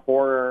camp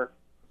horror.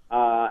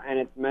 And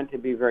it's meant to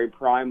be very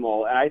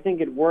primal. And I think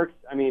it works.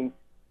 The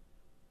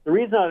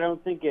reason I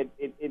don't think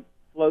it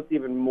floats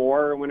even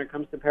more when it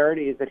comes to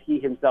parody is that he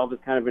himself is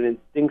kind of an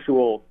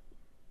instinctual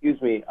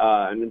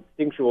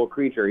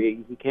creature.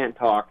 He can't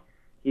talk.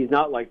 He's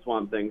not like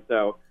Swamp Thing.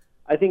 So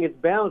I think it's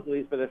balanced at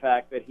least by the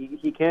fact that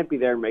he can't be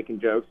there making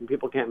jokes, and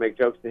people can't make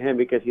jokes to him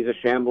because he's a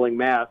shambling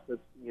mass that's,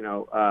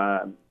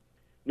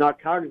 not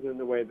cognizant in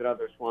the way that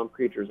other swamp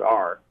creatures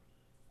are.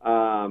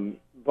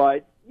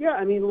 But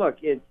yeah, look,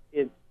 it's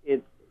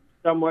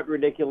somewhat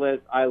ridiculous.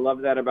 I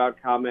love that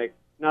about comics.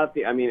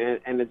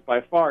 And it's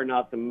by far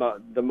not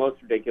the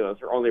most ridiculous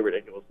or only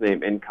ridiculous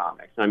name in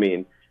comics.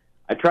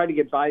 I tried to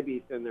get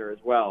Bi-Beast in there as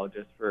well,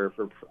 just for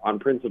on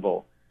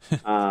principle,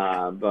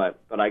 but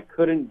I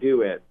couldn't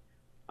do it.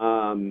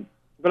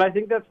 But I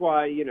think that's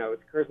why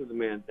it's Curse of the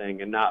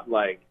Man-Thing and not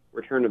like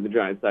Return of the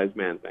Giant-Sized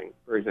Man-Thing,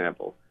 for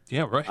example.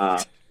 Yeah,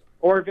 right.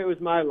 Or if it was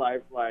my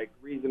life, like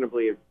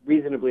reasonably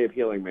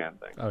appealing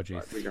Man-Thing. Oh,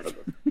 geez.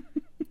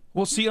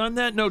 Well, see, on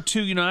that note,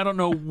 too, I don't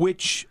know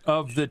which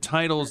of the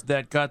titles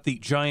that got the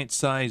giant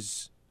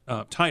size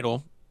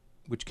title,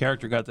 which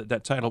character got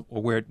that title,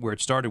 or where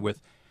it started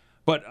with,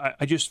 but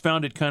I just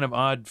found it kind of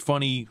odd,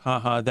 funny,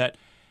 that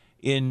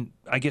in,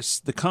 I guess,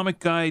 the comic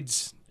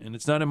guides, and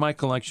it's not in my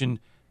collection,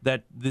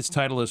 that this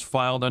title is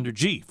filed under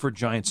G for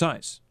giant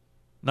size,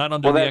 not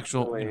under the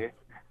actual.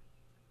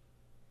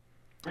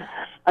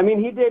 I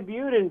mean, he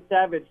debuted in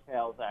Savage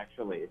Tales,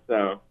 actually,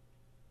 so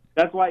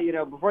that's why,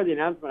 before the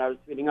announcement, I was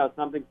tweeting out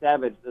something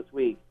Savage this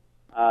week.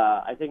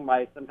 I think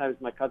sometimes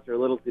my cuts are a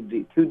little too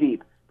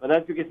deep, but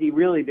that's because he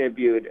really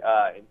debuted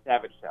in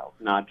Savage Tales,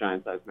 not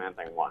Giant Size Man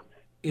Thing 1.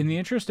 In the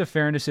interest of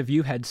fairness, if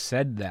you had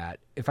said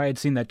that, if I had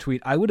seen that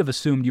tweet, I would have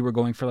assumed you were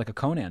going for like a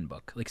Conan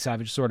book, like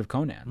Savage Sword of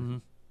Conan. Mm-hmm.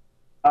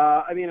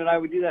 I mean, and I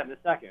would do that in a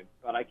second,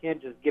 but I can't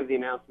just give the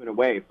announcement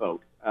away,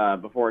 folks,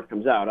 before it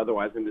comes out.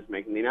 Otherwise, I'm just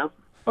making the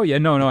announcement. Oh, yeah,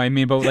 no, I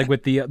mean, but like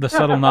with the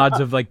subtle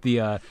nods of like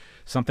the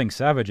something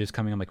Savage is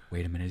coming, I'm like,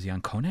 wait a minute, is he on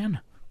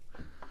Conan?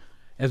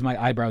 As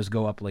my eyebrows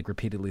go up like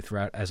repeatedly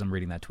throughout as I'm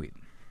reading that tweet.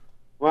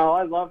 Well,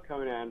 I love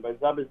Conan, but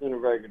Zub is doing a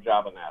very good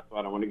job on that, so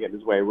I don't want to get in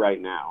his way right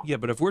now. Yeah,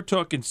 but if we're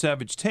talking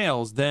Savage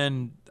Tales,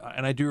 then,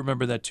 and I do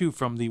remember that too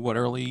from the,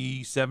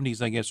 early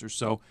 70s, I guess, or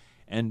so,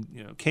 and,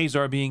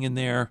 Kazar being in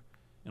there,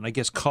 and I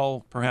guess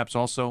Kull perhaps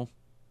also.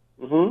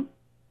 Mm-hmm.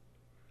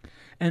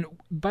 And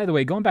by the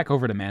way, going back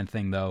over to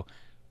Man-Thing, though,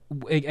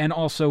 and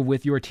also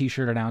with your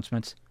T-shirt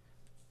announcements,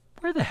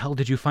 where the hell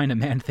did you find a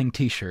Man-Thing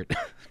T-shirt?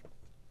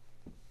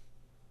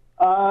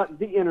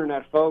 The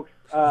internet, folks.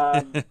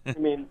 I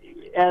mean,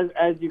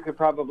 as you could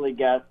probably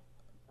guess,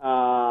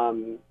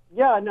 I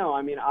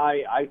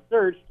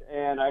searched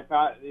and I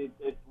found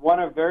it's one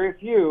of very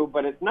few,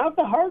 but it's not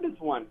the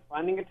hardest one.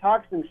 Finding a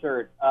Toxin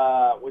shirt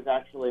was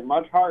actually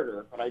much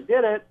harder, but I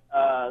did it,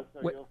 so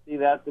you'll see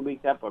that the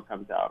week that book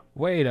comes out.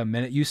 Wait a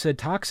minute, you said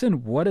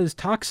Toxin? What does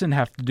Toxin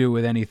have to do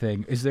with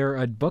anything? Is there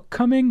a book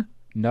coming?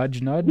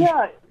 Nudge, nudge?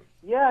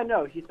 Yeah,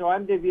 no. So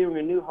I'm debuting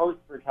a new host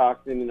for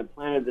Toxin in the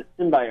Planet of the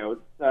Symbiotes,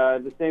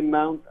 the same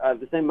month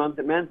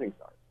that Man-Thing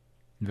starts.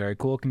 Very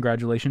cool.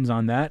 Congratulations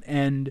on that.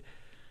 And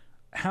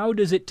how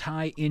does it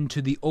tie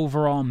into the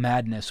overall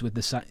madness with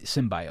the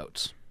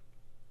symbiotes?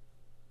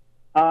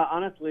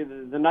 Honestly,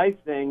 the nice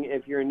thing,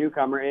 if you're a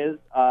newcomer, is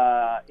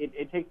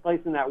it takes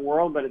place in that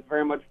world, but it's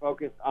very much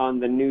focused on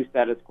the new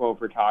status quo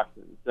for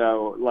Toxin.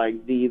 So,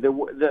 like the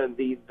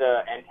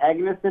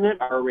antagonists in it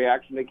are a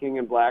reaction to King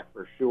in Black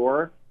for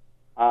sure.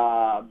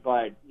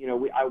 But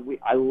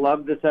I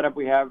love the setup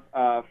we have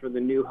for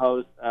the new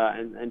host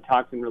and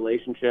Toxin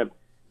relationship.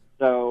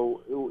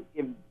 So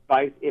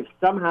if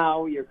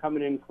somehow you're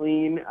coming in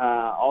clean,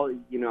 all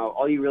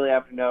you really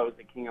have to know is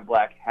that King of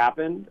Black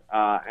happened,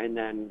 and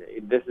then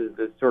this is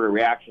the sort of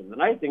reaction. The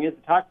nice thing is,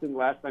 the Toxin,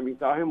 last time you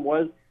saw him,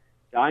 was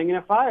dying in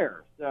a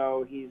fire,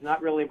 so he's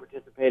not really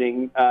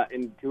participating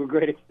to a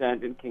great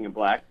extent in King of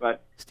Black.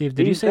 But Steve,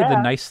 did you say the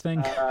nice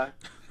thing? I'm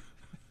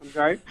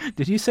sorry?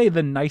 Did you say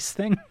the nice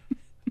thing?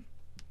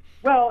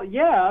 Well,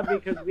 yeah,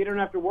 because we don't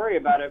have to worry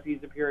about if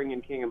he's appearing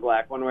in King in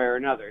Black one way or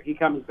another. He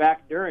comes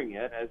back during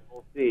it, as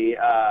we'll see,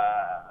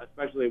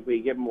 especially if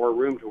we get more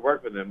room to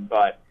work with him.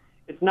 But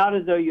it's not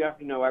as though you have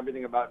to know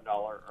everything about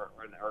Null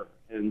or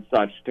and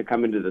such to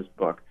come into this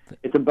book.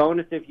 It's a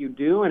bonus if you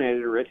do, and it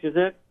enriches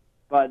it.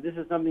 But this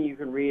is something you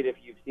can read if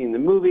you've seen the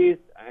movies.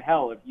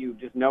 Hell, if you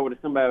just know what a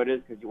symbiote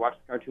is because you watched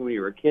the cartoon when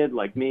you were a kid,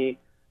 like me.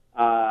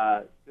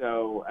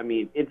 So, I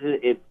mean, this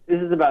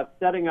is about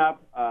setting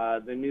up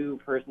the new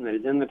person that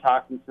is in the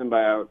Toxin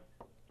symbiote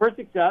for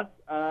success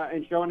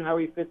and showing how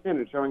he fits in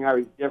and showing how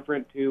he's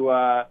different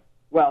to,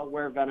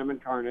 where Venom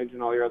and Carnage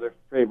and all your other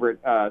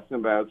favorite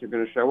symbiotes are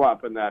going to show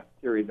up when that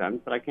series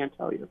ends, but I can't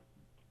tell you.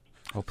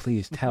 Oh,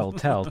 please, tell.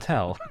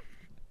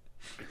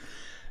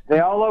 They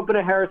all open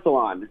a hair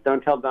salon. Just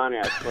don't tell Donnie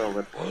I spoiled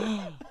it for you.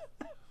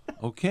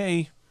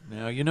 Okay,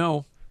 now you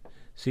know.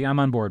 See, I'm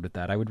on board with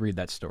that. I would read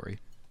that story.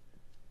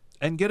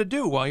 And get a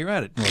do while you're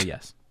at it. Well,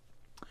 yes.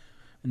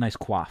 A nice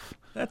coif.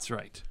 That's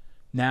right.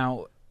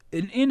 Now,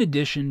 in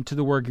addition to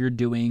the work you're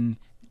doing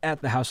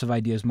at the House of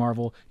Ideas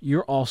Marvel,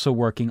 you're also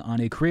working on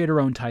a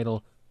creator-owned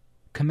title,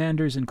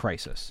 Commanders in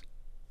Crisis.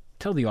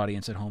 Tell the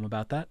audience at home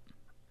about that.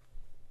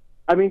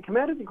 I mean,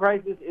 Commanders in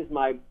Crisis is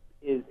my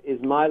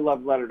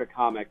love letter to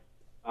comics.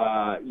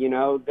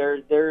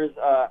 There's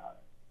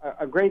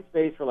a great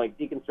space for like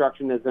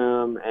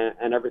deconstructionism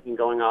and everything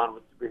going on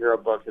with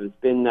superhero books, and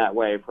it's been that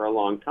way for a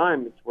long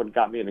time. It's what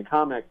got me into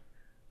comics.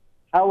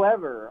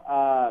 However,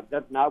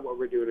 that's not what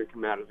we're doing in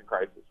Commanders in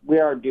Crisis. We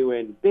are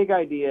doing big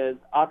ideas,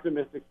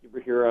 optimistic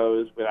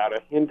superheroes without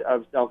a hint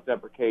of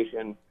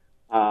self-deprecation,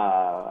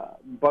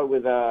 but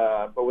with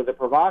a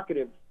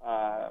provocative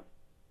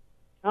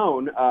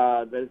tone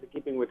that is in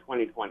keeping with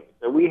 2020.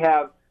 So we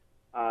have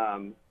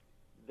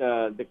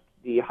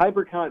the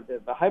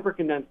hyper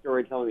condensed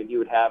storytelling that you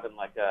would have in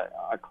like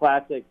a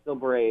classic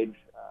Silver Age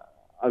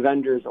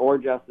Avengers or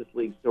Justice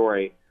League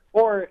story,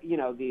 or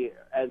the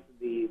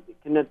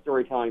condensed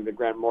storytelling that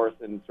Grant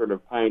Morrison sort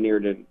of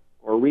pioneered in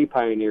or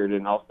repioneered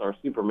in All-Star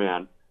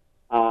Superman,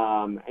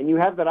 and you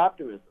have that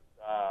optimism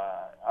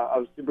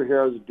of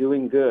superheroes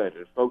doing good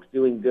and folks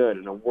doing good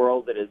in a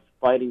world that is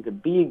fighting to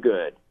be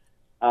good.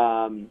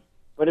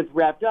 But it's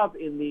wrapped up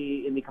in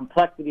the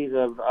complexities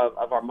of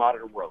our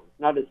modern world. It's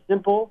not as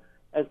simple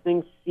as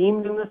things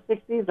seemed in the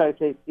 60s. I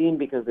say seemed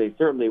because they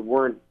certainly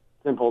weren't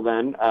simple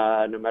then,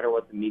 no matter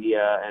what the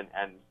media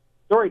and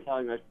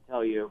storytelling I should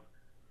tell you.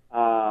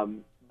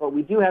 But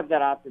we do have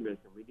that optimism.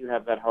 We do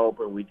have that hope,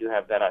 and we do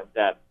have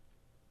that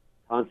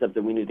concept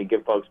that we need to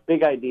give folks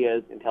big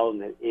ideas and tell them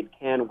that it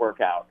can work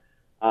out.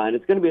 And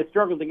it's going to be a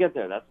struggle to get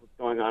there. That's what's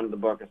going on in the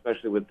book,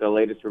 especially with the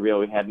latest reveal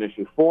we had in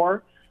issue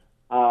 4.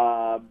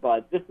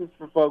 But this is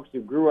for folks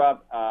who grew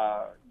up,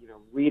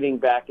 reading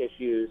back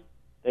issues.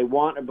 They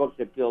want a book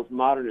that feels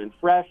modern and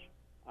fresh,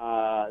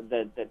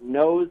 that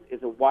knows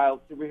it's a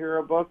wild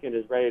superhero book and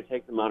is ready to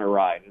take them on a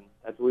ride. And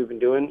that's what we've been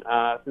doing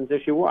since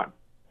issue 1.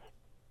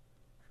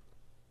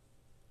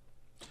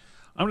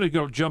 I'm going to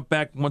go jump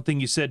back. One thing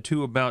you said,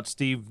 too, about,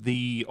 Steve,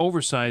 the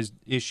oversized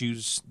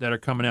issues that are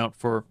coming out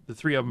for the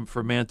 3 of them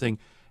for Man-Thing.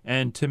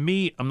 And to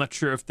me, I'm not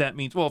sure if that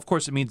means, well, of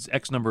course it means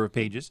X number of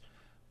pages,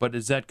 but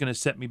is that going to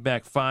set me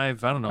back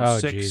 5, I don't know,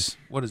 6? Geez.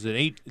 What is it,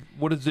 8?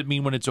 What does it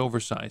mean when it's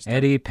oversized?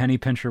 Eddie Penny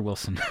Pincher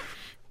Wilson.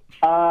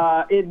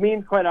 It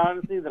means, quite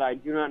honestly, that I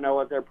do not know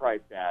what they're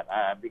priced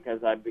at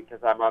because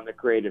I'm on the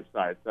creative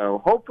side.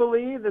 So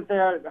hopefully they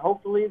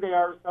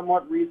are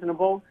somewhat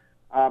reasonable.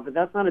 But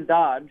that's not a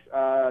dodge.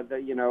 At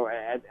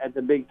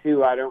the big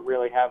 2, I don't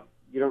really have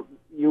we don't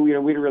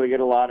really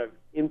get a lot of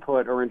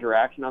input or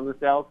interaction on the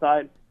sales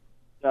side.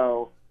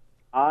 So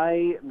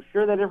I am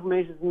sure that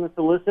information is in the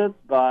solicits,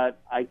 but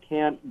I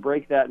can't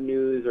break that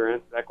news or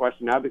answer that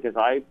question now because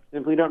I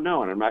simply don't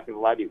know, and I'm not going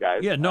to lie to you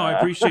guys. Yeah, no, I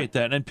appreciate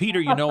that. And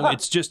Peter,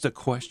 it's just a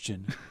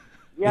question.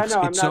 Yeah,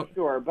 I'm not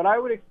sure, but I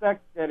would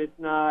expect that it's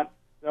not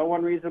so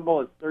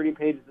unreasonable. It's 30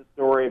 pages of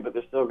story, but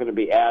there's still going to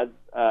be ads,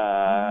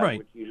 right,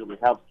 which usually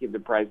helps keep the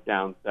price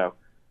down. So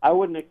I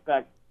wouldn't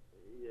expect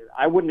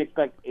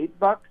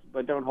 $8,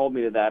 but don't hold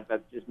me to that.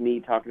 That's just me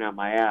talking out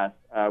my ass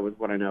with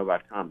what I know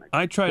about comics.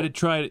 I try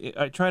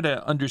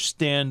to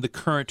understand the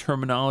current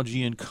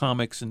terminology in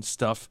comics and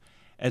stuff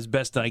as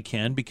best I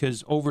can,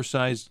 because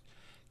oversized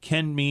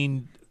can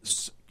mean,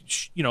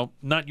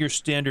 not your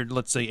standard,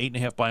 let's say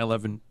 8.5 by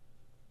 11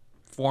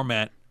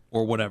 format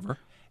or whatever.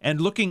 And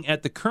looking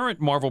at the current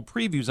Marvel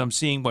previews, I'm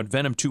seeing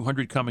Venom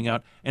 200 coming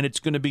out, and it's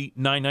going to be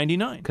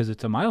 $9.99 because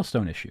it's a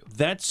milestone issue.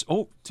 That's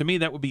to me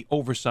that would be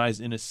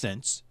oversized in a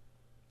sense.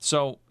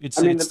 So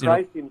the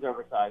price seems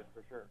oversized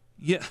for sure.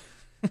 Yeah.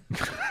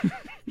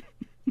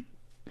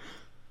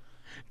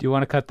 Do you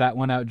want to cut that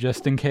one out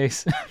just in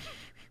case?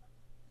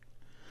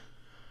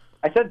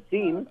 I said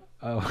seems.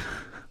 Oh.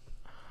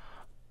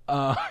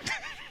 I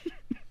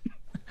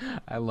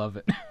love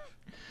it.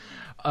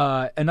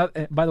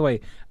 By the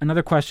way,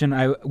 another question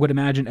I would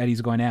imagine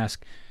Eddie's going to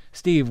ask.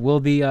 Steve, will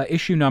the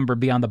issue number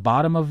be on the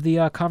bottom of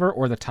the cover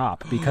or the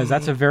top? Because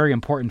that's a very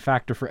important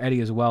factor for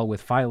Eddie as well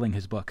with filing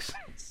his books.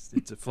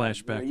 It's a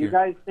flashback You here.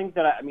 guys think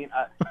that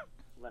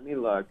let me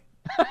look.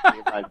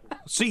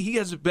 See, he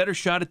has a better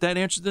shot at that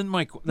answer than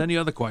the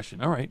other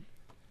question. All right.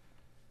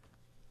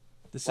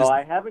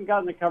 I haven't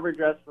gotten the cover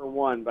dress for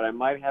 1, but I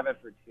might have it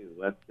for 2.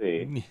 Let's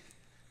see.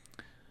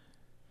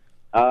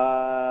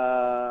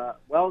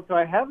 So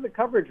I have the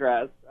cover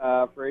dress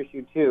for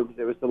issue 2 because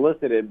it was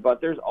solicited,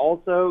 but there's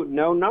also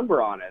no number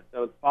on it.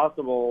 So it's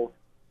possible,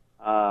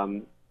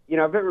 if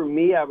it were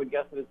me, I would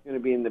guess that it's going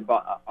to be in the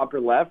upper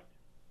left.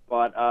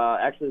 But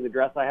actually, the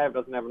dress I have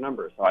doesn't have a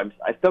number, so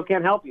I still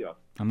can't help you.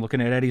 I'm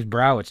looking at Eddie's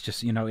brow. It's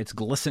just, it's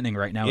glistening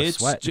right now with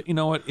sweat. You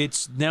know what?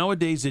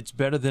 Nowadays, it's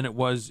better than it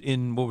was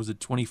in,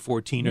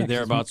 2014 or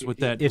thereabouts with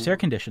that. It's air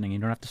conditioning. You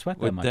don't have to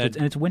sweat that much. And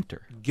it's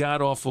winter.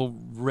 God-awful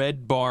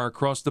red bar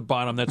across the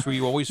bottom. That's where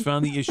you always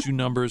found the issue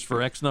numbers for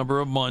X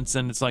number of months,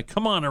 and it's like,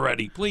 come on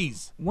already,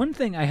 please. One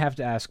thing I have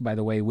to ask, by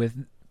the way,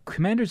 with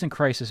Commanders in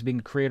Crisis being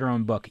a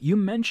creator-owned book, you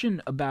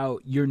mentioned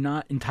about you're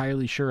not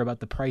entirely sure about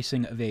the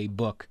pricing of a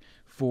book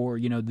for,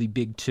 the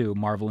big 2,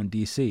 Marvel and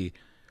DC.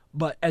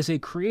 But as a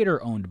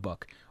creator-owned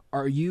book,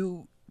 are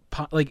you,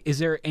 is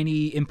there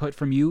any input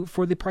from you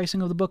for the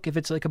pricing of the book, if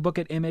it's like a book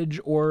at Image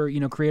or,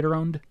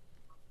 creator-owned?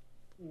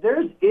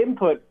 There's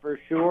input for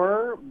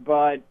sure,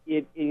 but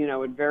it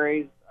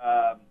varies.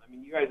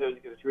 You guys always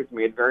get the truth to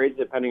me. It varies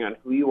depending on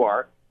who you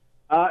are.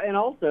 And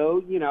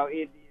also,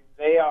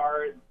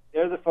 they're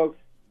the folks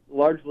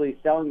largely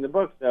selling the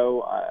book,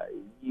 so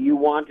you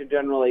want to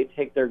generally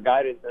take their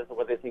guidance as to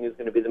what they think is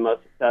going to be the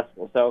most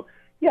successful. So,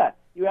 yeah,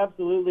 you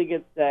absolutely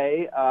get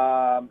say,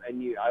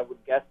 and I would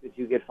guess that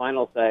you get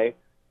final say.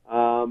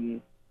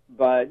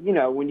 But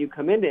when you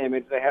come into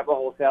Image, they have a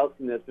whole sales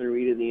team that's been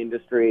reading the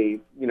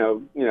industry,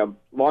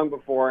 long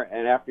before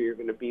and after you're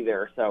going to be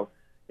there. So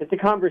it's a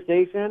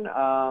conversation,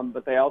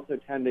 but they also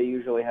tend to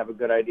usually have a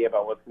good idea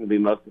about what's going to be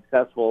most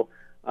successful.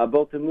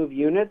 Both to move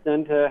units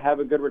and to have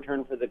a good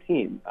return for the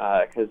team.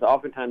 Because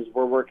oftentimes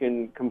we're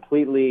working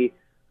completely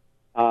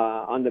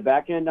on the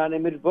back end on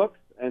Image books.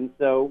 And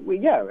so,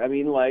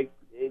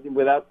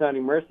 without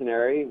sounding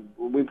mercenary,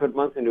 we put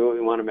months into it,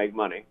 we want to make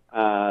money.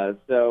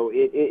 So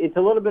it's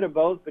a little bit of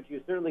both, but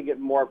you certainly get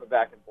more of a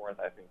back and forth,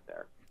 I think,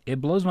 there. It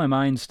blows my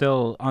mind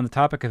still on the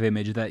topic of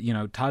Image that,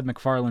 Todd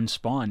McFarlane's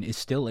Spawn is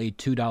still a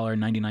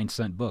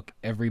 $2.99 book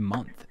every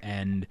month.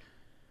 And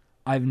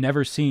I've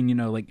never seen,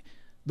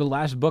 the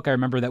last book I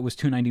remember that was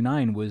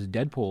 $2.99 was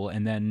Deadpool,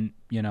 and then,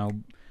 you know,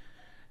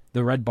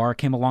 the red bar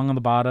came along on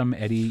the bottom.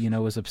 Eddie, you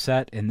know, was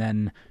upset, and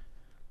then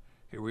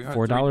here we are,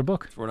 $4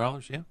 book.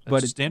 $4, yeah. That's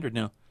But standard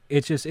now.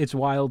 It's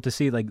wild to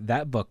see, like,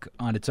 that book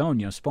on its own,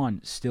 you know,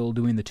 Spawn still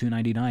doing the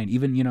 $2.99.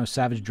 Even, you know,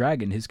 Savage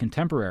Dragon, his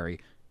contemporary,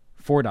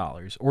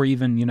 $4. Or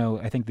even, you know,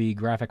 I think the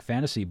graphic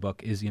fantasy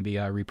book is going to be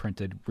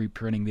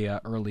reprinting the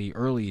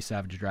early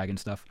Savage Dragon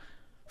stuff.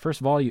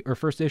 First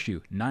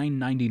issue,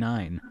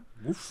 $9.99.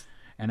 Oof.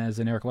 And as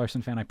an Eric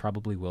Larson fan, I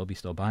probably will be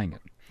still buying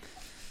it.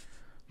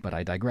 But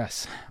I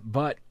digress.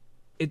 But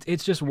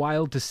it's just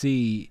wild to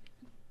see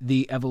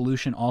the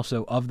evolution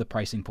also of the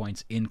pricing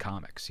points in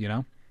comics, you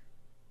know?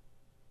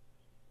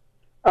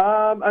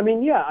 I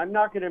mean, yeah, I'm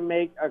not going to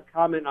make a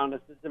comment on a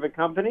specific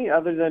company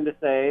other than to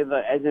say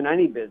that, as in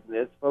any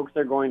business, folks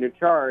are going to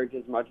charge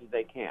as much as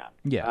they can.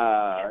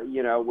 Yeah.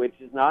 You know, which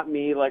is not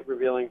me, like,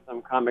 revealing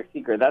some comic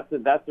secret.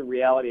 That's the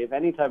reality of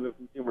any type of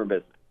consumer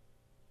business.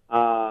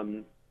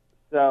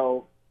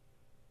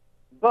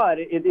 But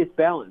it's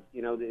balanced.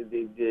 You know,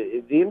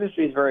 the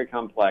industry is very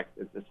complex.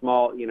 It's a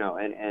small, you know,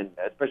 and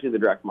especially the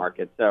direct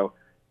market. So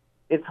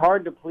it's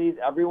hard to please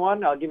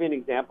everyone. I'll give you an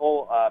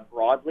example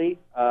broadly.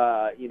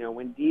 You know,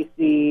 when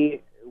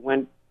DC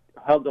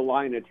held the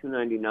line at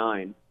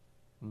 $2.99,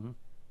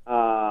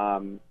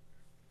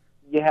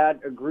 you had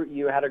a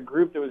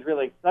group that was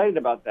really excited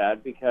about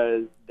that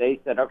because they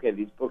said, okay,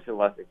 these books are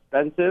less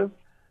expensive.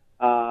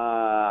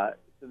 So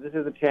this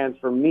is a chance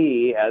for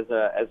me as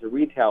a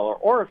retailer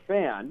or a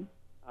fan.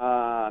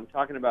 I'm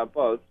talking about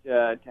both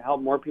to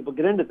help more people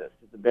get into this.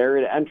 The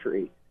barrier to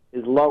entry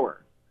is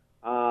lower.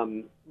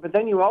 But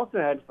then you also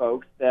had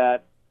folks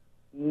that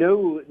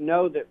know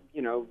that,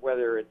 you know,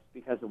 whether it's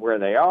because of where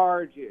they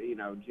are, you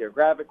know,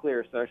 geographically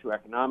or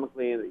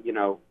socioeconomically, you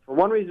know, for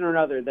one reason or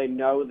another, they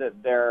know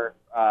that their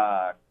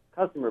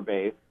customer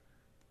base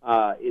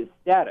is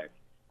static,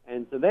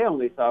 and so they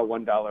only saw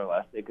 $1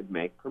 less they could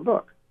make per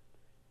book.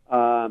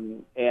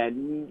 And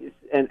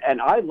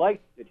I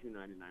liked the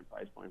 $2.99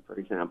 price point, for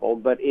example,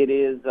 but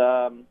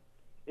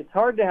it's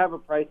hard to have a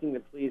pricing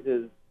that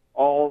pleases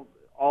all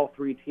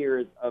three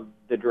tiers of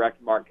the direct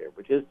market,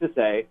 which is to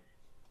say,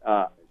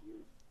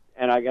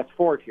 and I guess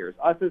 4 tiers: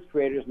 us as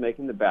creators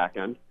making the back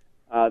end,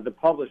 the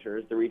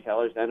publishers, the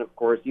retailers, and of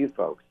course you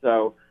folks.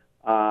 So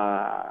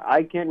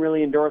I can't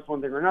really endorse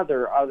one thing or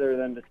another, other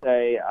than to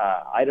say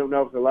I don't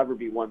know if there'll ever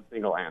be one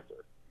single answer.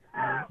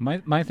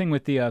 My thing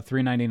with the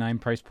 $3.99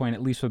 price point,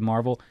 at least with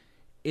Marvel,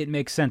 it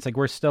makes sense. Like,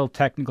 we're still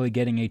technically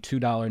getting a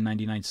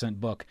 $2.99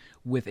 book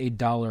with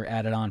 $1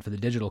 added on for the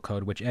digital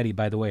code, which, Eddie,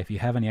 by the way, if you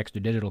have any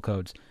extra digital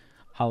codes,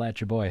 holla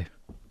at your boy.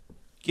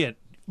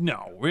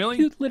 No, really?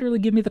 You literally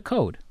give me the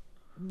code.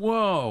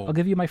 Whoa. I'll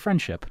give you my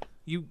friendship.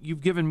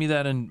 You've given me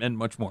that and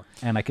much more.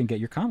 And I can get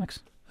your comics.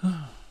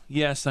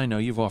 Yes, I know.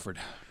 You've offered.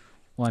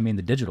 Well, I mean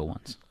the digital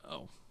ones.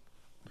 Oh.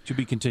 To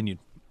be continued.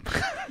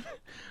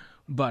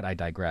 But I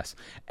digress.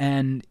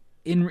 And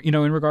in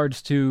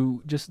regards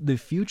to just the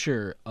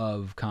future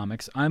of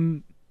comics,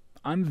 I'm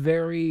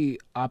very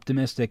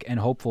optimistic and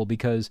hopeful,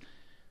 because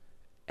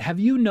have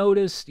you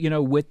noticed, you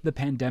know, with the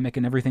pandemic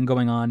and everything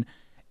going on,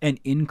 an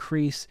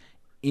increase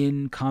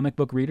in comic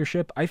book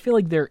readership? I feel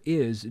like there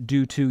is,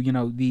 due to, you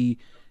know, the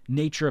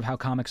nature of how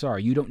comics are.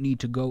 You don't need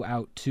to go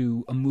out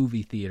to a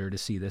movie theater to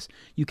see this.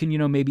 You can, you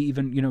know, maybe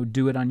even, you know,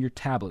 do it on your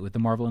tablet with the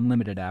Marvel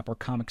Unlimited app or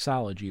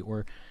Comixology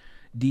or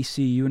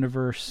DC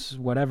Universe,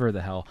 whatever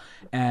the hell.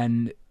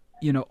 And,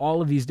 you know,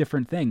 all of these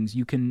different things,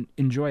 you can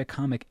enjoy a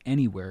comic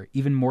anywhere,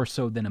 even more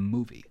so than a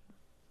movie.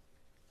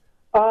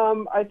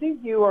 I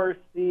think you are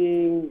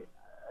seeing,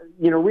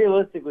 you know,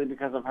 realistically,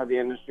 because of how the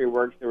industry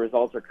works, the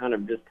results are kind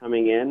of just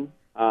coming in.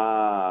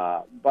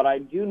 But I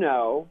do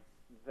know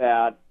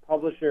that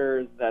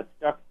publishers that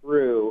stuck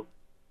through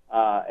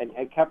and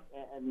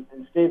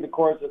stayed the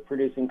course of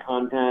producing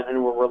content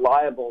and were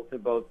reliable to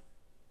both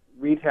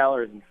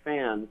retailers and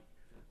fans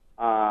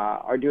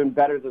are doing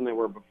better than they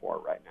were before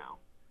right now.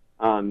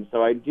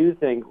 So I do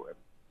think,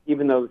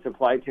 even though the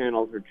supply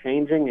channels are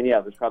changing, and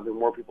yeah, there's probably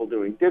more people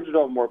doing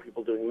digital, more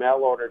people doing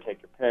mail order,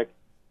 take your pick.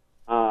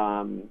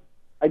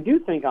 I do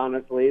think,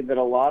 honestly, that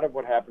a lot of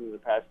what happened in the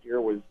past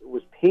year was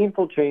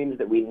painful change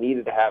that we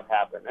needed to have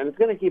happen. And it's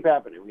going to keep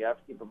happening. We have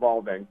to keep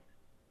evolving.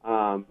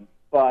 You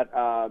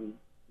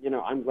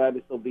know, I'm glad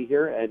to still be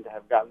here and to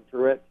have gotten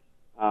through it.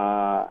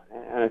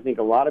 And I think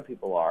a lot of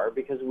people are,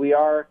 because we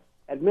are,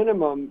 at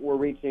minimum, we're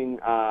reaching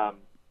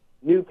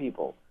new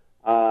people.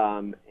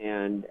 And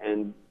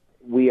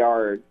we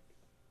are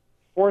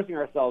forcing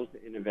ourselves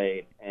to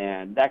innovate.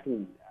 And that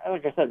can,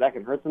 like I said, that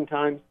can hurt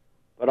sometimes.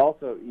 But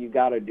also, you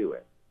got to do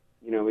it.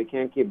 You know, we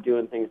can't keep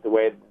doing things the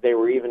way they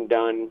were even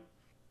done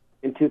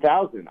in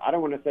 2000. I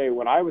don't want to say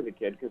when I was a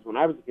kid, because when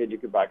I was a kid, you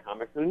could buy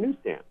comics in a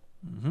newsstand.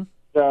 Mm-hmm.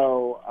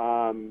 So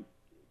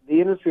the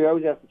industry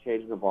always has to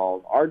change and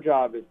evolve. Our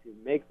job is to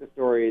make the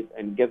stories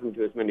and give them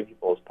to as many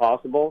people as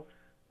possible.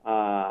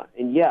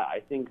 And yeah,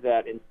 I think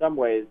that in some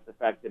ways, the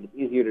fact that it's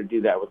easier to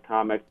do that with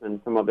comics than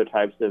some other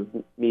types of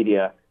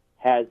media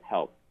has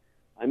helped.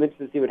 I'm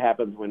interested to see what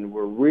happens when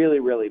we're really,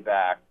 really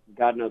back.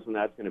 God knows when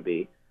that's going to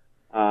be,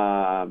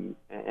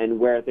 and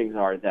where things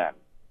are then.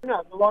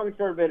 No, the long and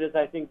short of it is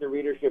I think the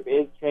readership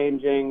is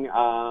changing,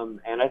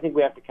 and I think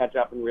we have to catch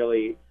up and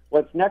really,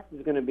 what's next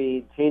is going to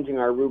be changing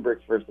our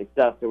rubrics for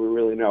success so we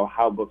really know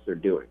how books are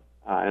doing.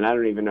 And I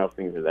don't even know if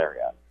things are there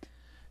yet.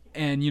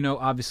 And,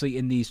 obviously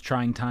in these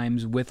trying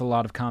times with a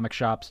lot of comic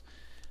shops,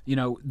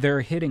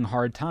 they're hitting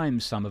hard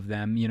times, some of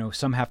them.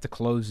 Some have to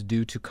close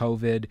due to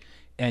COVID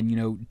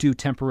and, do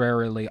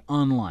temporarily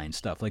online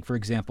stuff. Like, for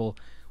example,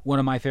 one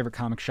of my favorite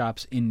comic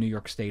shops in New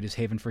York State is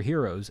Haven for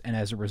Heroes, and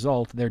as a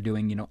result, they're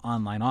doing,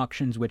 online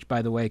auctions, which,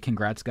 by the way,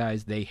 congrats,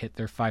 guys. They hit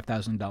their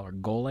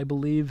 $5,000 goal, I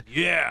believe.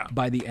 Yeah.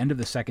 By the end of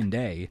the second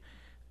day.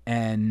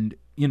 And,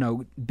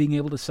 being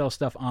able to sell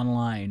stuff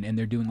online, and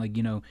they're doing, like,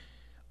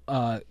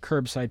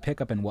 curbside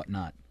pickup and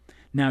whatnot.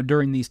 Now,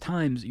 during these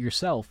times,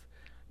 yourself,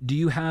 do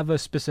you have a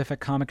specific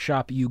comic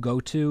shop you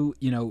go to,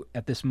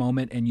 at this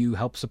moment, and you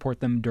help support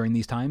them during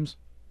these times?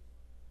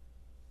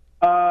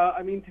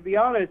 To be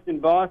honest, in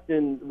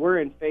Boston, we're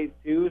in phase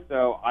 2,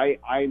 so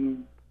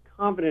I'm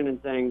confident in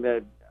saying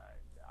that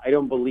I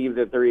don't believe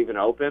that they're even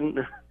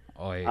open.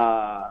 And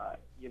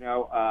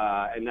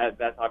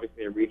that's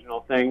obviously a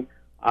regional thing.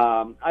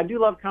 I do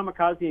love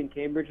Kamikaze in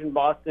Cambridge and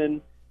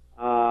Boston,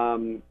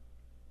 but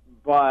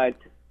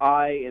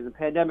I, in the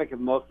pandemic,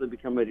 have mostly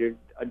become a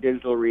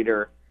digital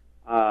reader,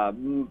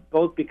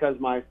 both because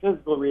my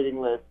physical reading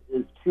list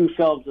is 2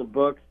 shelves of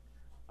books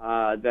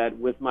that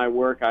with my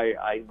work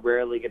I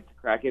rarely get to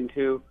crack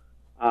into.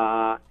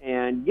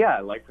 And yeah,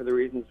 like for the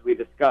reasons we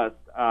discussed,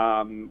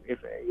 if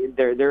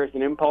there is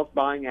an impulse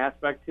buying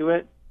aspect to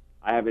it,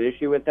 I have an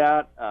issue with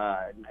that.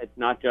 It's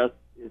not just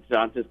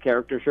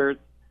character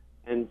shirts.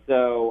 And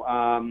so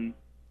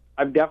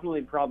I've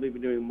definitely probably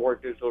been doing more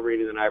digital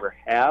reading than I ever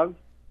have.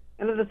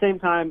 And at the same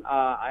time,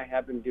 I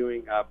have been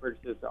doing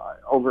purchases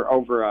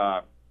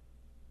over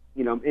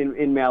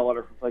in mail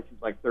order for places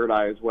like Third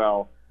Eye as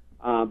well.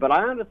 But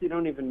I honestly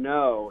don't even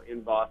know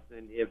in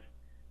Boston if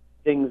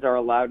things are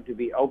allowed to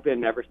be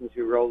open ever since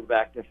we rolled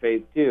back to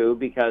phase 2,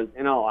 because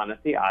in all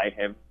honesty,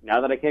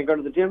 now that I can't go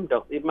to the gym,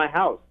 don't leave my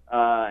house,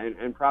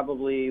 and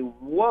probably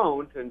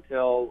won't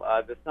until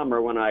this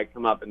summer when I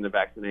come up in the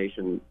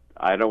vaccination,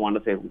 I don't want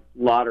to say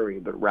lottery,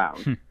 but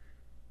round.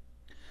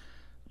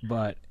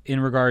 But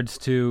in regards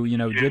to,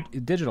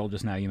 digital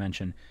just now you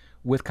mentioned,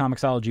 with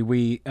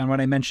Comixology, and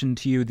when I mentioned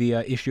to you the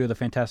issue of the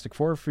Fantastic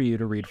Four for you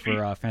to read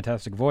for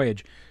Fantastic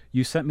Voyage,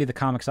 you sent me the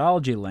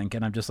Comixology link,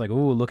 and I'm just like,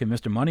 ooh, look at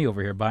Mr. Money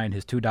over here buying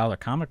his $2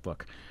 comic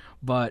book.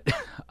 But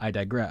I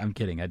digress. I'm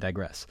kidding. I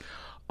digress.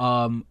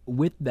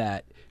 With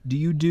that, do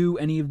you do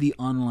any of the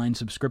online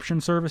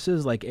subscription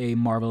services like a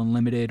Marvel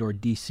Unlimited or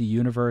DC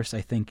Universe?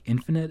 I think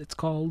Infinite it's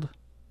called.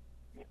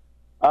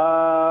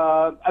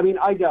 I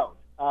don't.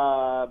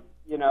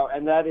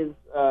 And that is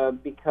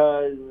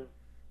because...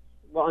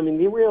 Well, I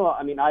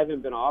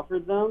haven't been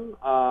offered them.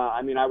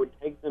 I would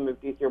take them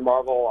if DC or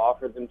Marvel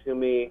offered them to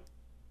me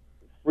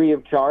free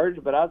of charge.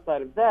 But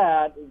outside of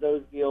that,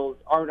 those deals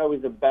aren't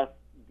always the best.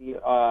 They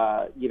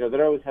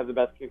don't always have the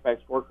best kickbacks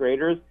for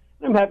creators.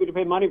 And I'm happy to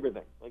pay money for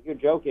things. Like, you're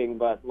joking,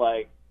 but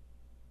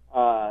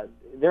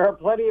there are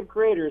plenty of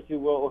creators who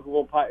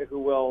will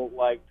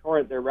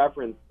torrent their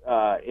reference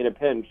in a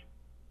pinch.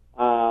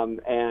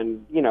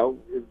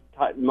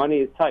 Money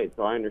is tight,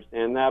 so I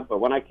understand that. But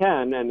when I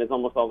can, and it's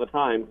almost all the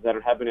time because I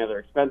don't have any other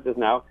expenses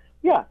now,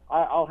 yeah,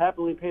 I'll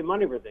happily pay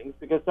money for things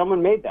because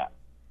someone made that.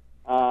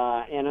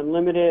 And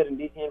Unlimited and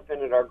DC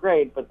Infinite are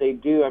great, but they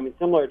do,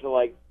 similar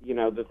to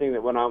the thing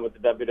that went on with the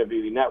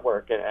WWE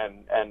Network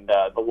and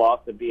the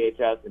loss of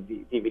VHS and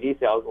DVD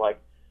sales,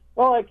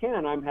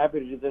 I'm happy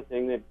to do the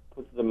thing that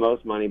puts the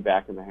most money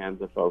back in the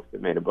hands of folks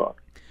that made a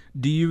book.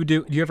 Do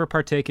you ever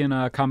partake in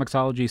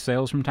Comixology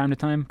sales from time to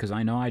time? Because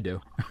I know I do.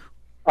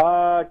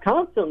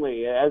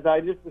 Constantly. As I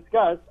just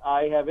discussed,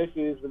 I have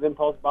issues with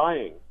impulse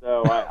buying,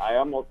 so I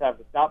almost have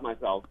to stop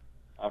myself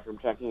from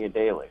checking it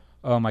daily.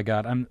 Oh my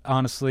God!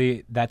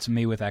 That's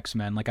me with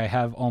X-Men. Like, I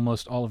have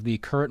almost all of the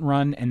current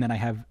run, and then I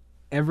have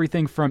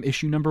everything from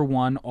issue number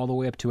 1 all the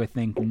way up to I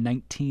think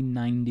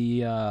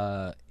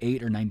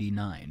 1998 or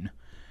 99,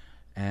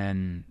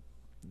 and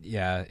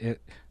yeah,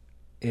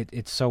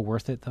 it's so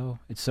worth it though.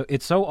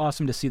 It's so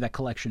awesome to see that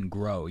collection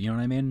grow. You know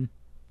what I mean?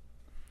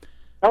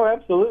 Oh,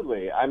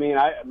 absolutely.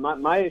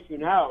 My issue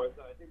now is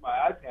I think my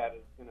iPad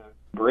is going to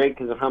break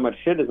because of how much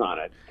shit is on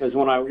it. Because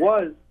when I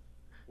was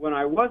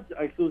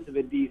exclusive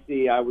at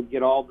DC, I would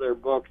get all their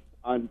books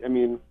on.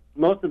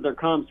 Most of their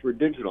comps were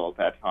digital at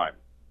that time.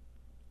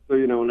 So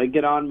when I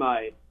get on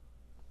my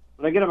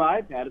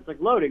iPad, it's like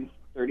loading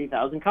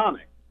 30,000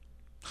 comics,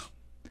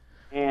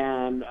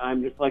 and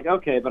I'm just like,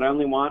 okay, but I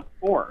only want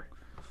 4.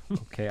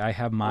 Okay, I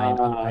have mine.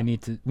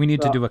 We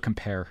need to do a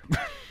compare.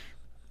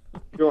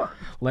 Sure.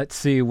 Let's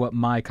see what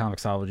my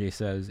Comixology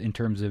says in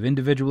terms of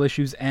individual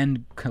issues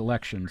and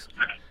collections.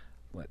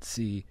 Let's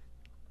see.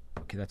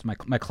 Okay, that's my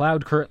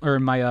cloud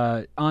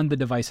my on the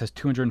device has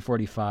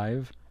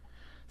 245,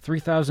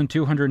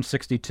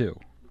 3,262.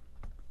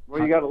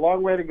 Well, you got a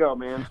long way to go,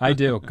 man. I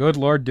do. Good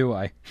Lord, do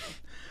I.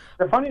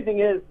 The funny thing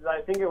is,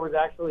 I think it was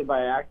actually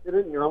by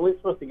accident. You're only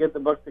supposed to get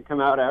the books to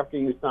come out after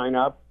you sign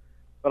up.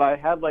 But I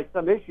had like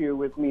some issue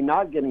with me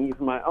not getting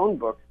even my own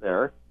books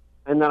there.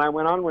 And then I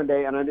went on one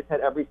day and I just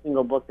had every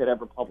single book that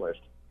ever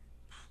published.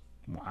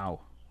 Wow.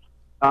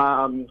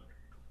 And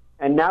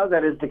now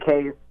that is the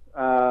case,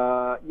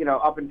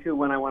 up until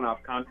when I went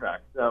off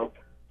contract. So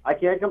I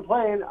can't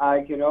complain.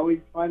 I can always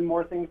find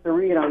more things to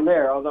read on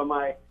there, although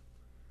my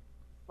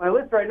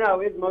list right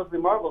now is mostly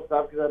Marvel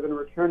stuff because I've been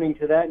returning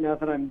to that now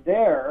that I'm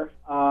there.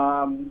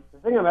 The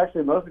thing I'm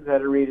actually most excited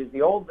to read is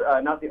the old,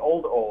 not the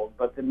old,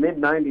 but the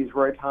mid-'90s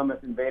Roy Thomas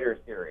Invader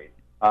series,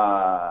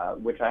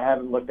 which I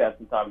haven't looked at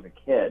since I was a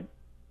kid.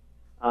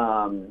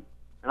 And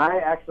I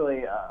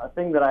actually, a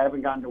thing that I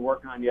haven't gotten to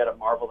work on yet at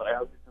Marvel that I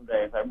hope to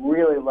someday is I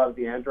really love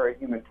the Android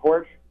Human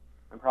Torch.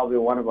 I'm probably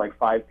one of like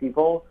 5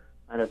 people,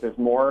 and if there's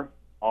more,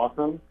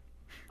 awesome.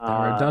 There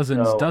are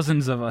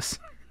dozens of us.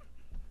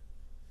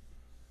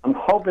 I'm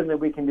hoping that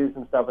we can do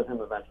some stuff with him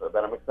eventually,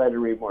 but I'm excited to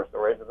read more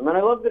stories of him. And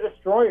I love the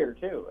Destroyer,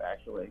 too,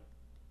 actually.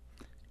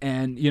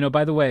 And,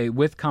 by the way,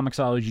 with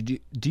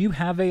Comixology, do you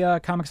have a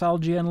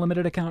Comixology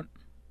Unlimited account?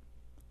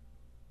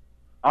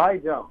 I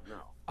don't, no.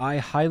 I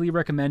highly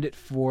recommend it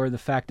for the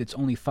fact it's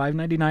only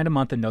 $5.99 a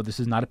month, and no, this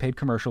is not a paid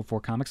commercial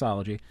for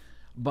Comixology,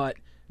 but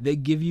they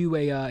give you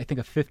I think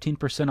a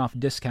 15% off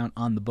discount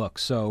on the book.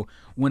 So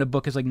when a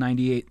book is like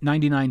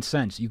 99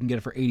 cents, you can get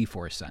it for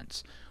 84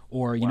 cents.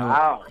 Or,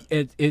 wow.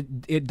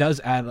 It does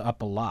add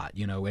up a lot,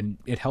 and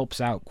it helps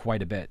out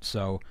quite a bit.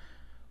 So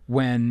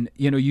when,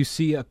 you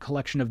see a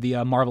collection of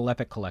the Marvel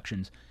Epic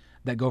collections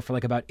that go for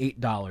like about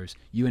 $8,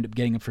 you end up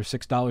getting them for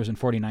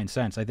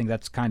 $6.49. I think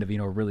that's kind of,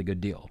 a really good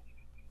deal.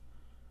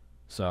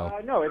 So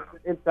no,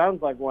 it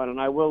sounds like one, and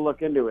I will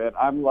look into it.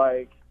 I'm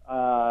like,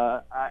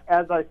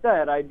 as I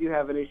said, I do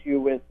have an issue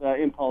with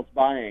impulse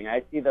buying.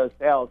 I see those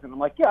sales, and I'm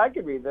like, yeah, I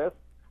could read this.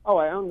 Oh,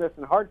 I own this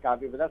in hard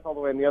copy, but that's all the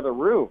way in the other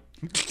room.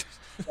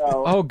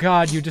 So, oh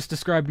God, you just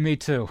described me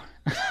too.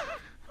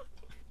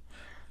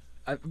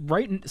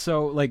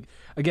 So like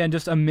again,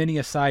 just a mini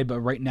aside, but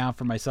right now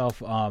for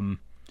myself, I'm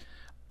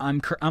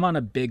on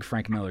a big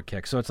Frank Miller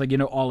kick. So it's like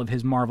all of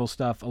his Marvel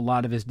stuff, a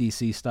lot of his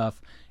DC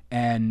stuff,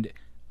 and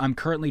I'm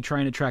currently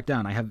trying to track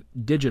down. I have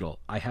digital,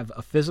 I have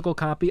a physical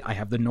copy, I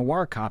have the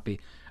Noir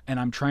copy, and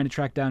I'm trying to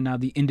track down now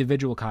the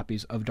individual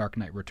copies of Dark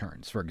Knight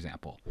Returns, for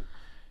example.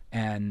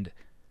 And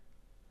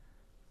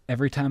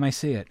every time I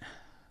see it,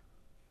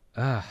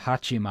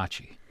 hachi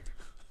machi.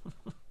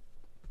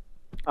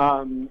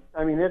 I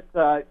mean, it's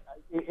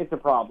a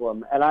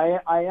problem, and I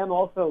am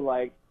also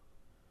like,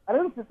 I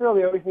don't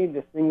necessarily always need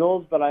the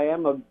singles, but I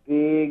am a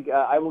big.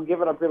 I will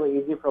give it up really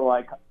easy for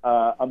like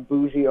a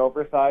bougie,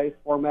 oversized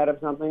format of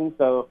something.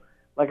 So,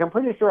 like, I'm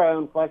pretty sure I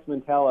own Flex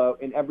Mentallo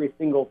in every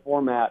single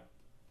format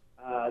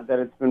that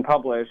it's been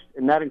published,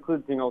 and that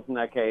includes singles in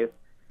that case.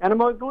 And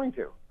I'm always going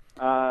to.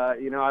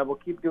 I will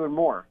keep doing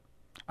more.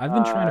 I've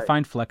been trying to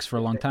find Flex for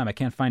a long time. I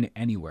can't find it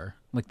anywhere,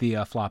 like the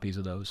floppies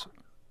of those.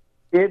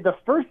 The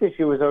first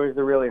issue was always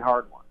the really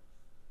hard one.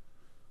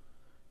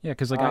 Yeah,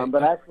 because like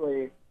but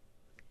actually,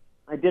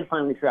 I did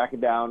finally track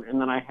it down, and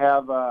then I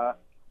have all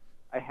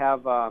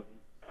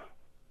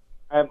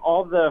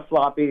the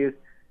floppies,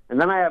 and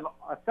then I have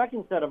a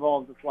second set of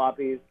all of the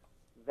floppies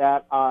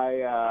that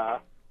I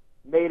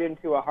made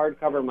into a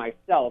hardcover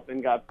myself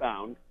and got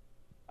found.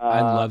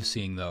 I love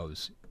seeing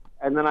those.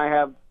 And then I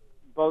have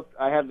both.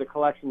 I have the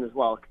collection as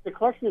well. The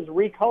collection is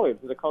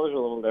recolored, so the colors are a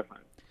little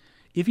different.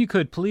 If you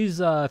could, please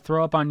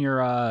throw up on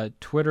your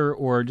Twitter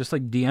or just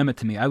like DM it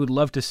to me. I would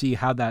love to see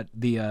how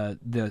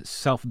the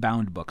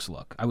self-bound books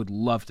look. I would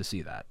love to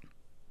see that.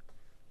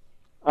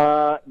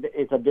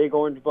 It's a big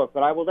orange book,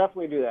 but I will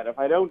definitely do that. If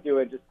I don't do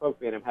it, just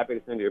poke me, and I'm happy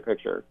to send you a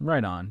picture.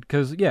 Right on,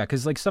 because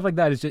like stuff like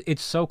that is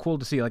it's so cool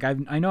to see. Like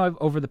I know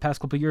over the past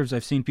couple of years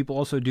I've seen people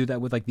also do that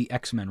with like the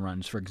X-Men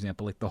runs, for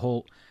example. Like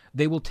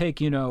they will take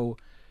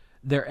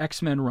their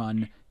X-Men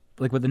run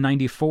like with the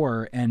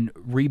 94 and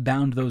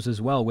rebound those as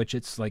well, which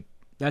it's like.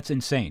 That's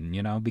insane,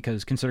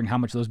 because considering how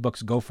much those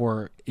books go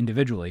for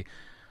individually.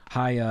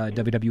 Hi,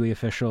 WWE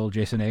official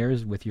Jason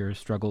Ayers, with your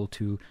struggle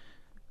to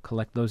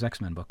collect those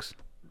X-Men books.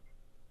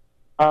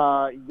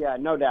 Yeah,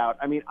 no doubt.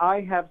 I mean,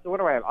 I have. So what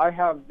do I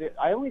have?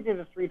 I only did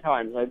it 3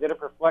 times. I did it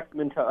for Flex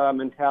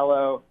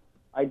Mentallo.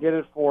 I did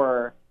it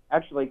for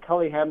actually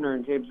Cully Hebner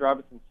and James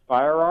Robinson's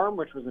Firearm,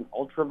 which was an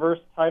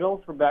Ultraverse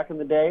title from back in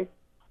the day.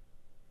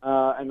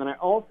 And then I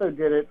also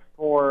did it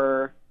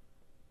for.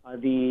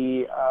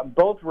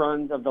 Both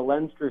runs of the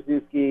Len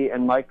Straczewski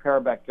and Mike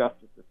Parabeck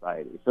Justice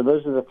Society. So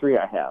those are the 3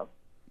 I have.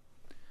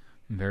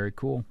 Very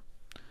cool.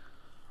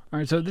 All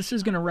right, so this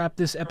is going to wrap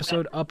this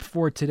episode up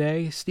for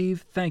today.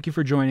 Steve, thank you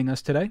for joining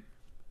us today.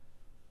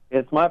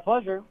 It's my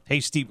pleasure. Hey,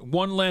 Steve,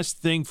 one last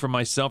thing for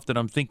myself that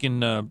I'm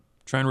thinking,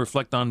 trying to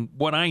reflect on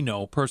what I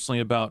know personally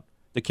about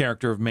the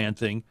character of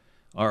Man-Thing,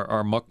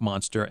 our muck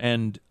monster.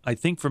 And I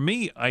think for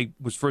me, I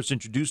was first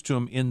introduced to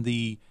him in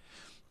the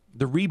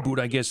reboot,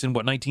 I guess, in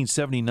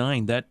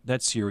 1979,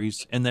 that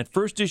series, and that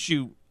first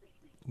issue,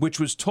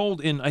 which was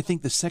told in, I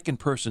think, the second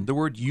person. The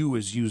word "you"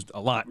 is used a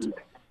lot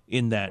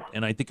in that.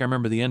 And I think I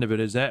remember the end of it.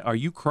 Is that, are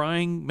you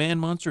crying, man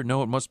monster?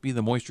 No, it must be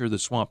the moisture of the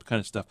swamp kind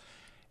of stuff.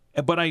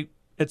 But I,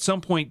 at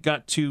some point,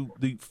 got to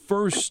the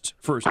first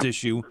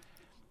issue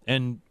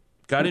and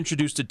got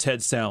introduced to Ted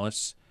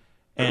Sallis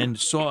and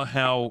saw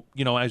how,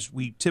 as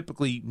we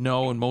typically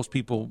know, and most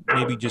people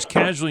maybe just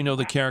casually know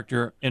the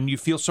character, and you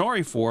feel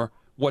sorry for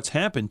what's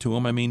happened to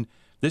him. I mean,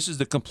 this is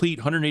the complete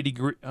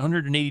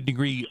 180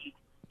 degree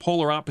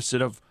polar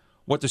opposite of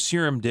what the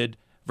Serum did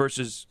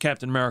versus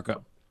Captain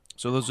America.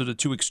 So those are the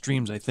two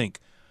extremes, I think.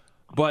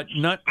 But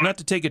not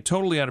to take it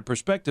totally out of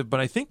perspective, but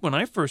I think when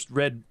I first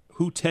read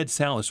who Ted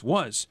Sallis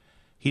was,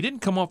 he didn't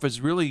come off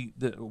as really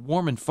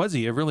warm and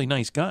fuzzy, a really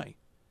nice guy.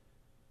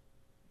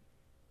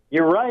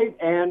 You're right,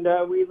 and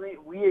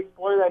we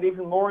explore that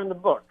even more in the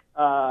book.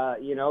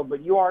 But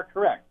you are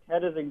correct.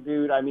 Ted is a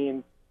dude. I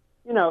mean,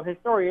 his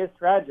story is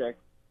tragic,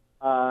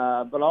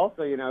 but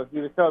also, he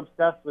was so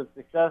obsessed with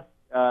success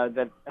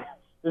that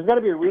there's got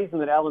to be a reason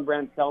that Alan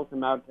Brandt sells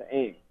him out to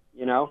AIM.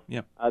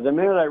 Yeah. The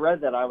minute I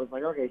read that, I was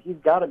like, okay, he's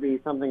got to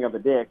be something of a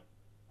dick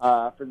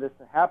for this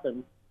to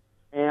happen.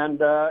 And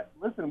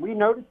listen, we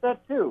noticed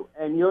that too,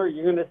 and you're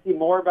going to see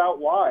more about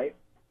why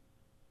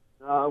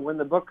when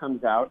the book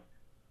comes out.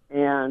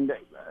 And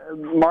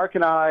Mark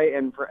and I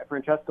and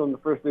Francesco in the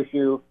first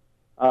issue,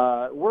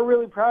 we're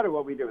really proud of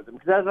what we did with them.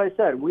 Because as I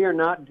said, we are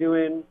not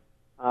doing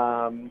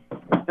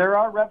there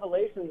are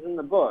revelations in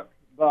the book,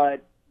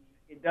 but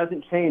it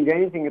doesn't change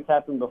anything that's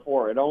happened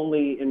before. It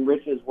only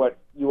enriches what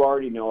you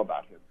already know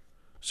about him.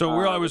 So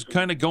where I was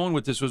kind of going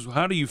with this was,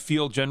 how do you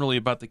feel generally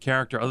about the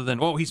character, other than,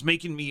 he's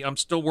making me, I'm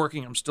still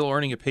working, I'm still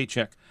earning a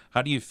paycheck.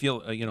 How do you feel,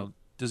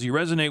 does he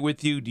resonate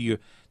with you? Do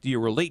you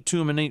relate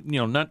to him in,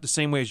 not the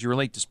same way as you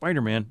relate to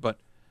Spider-Man, but...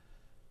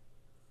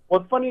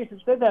 Well, it's funny you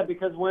should say that,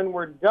 because when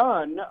we're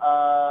done,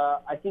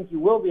 I think you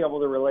will be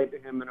able to relate to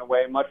him in a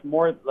way much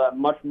more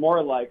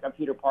like a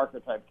Peter Parker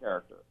type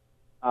character.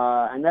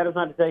 And that is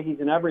not to say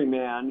he's an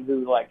everyman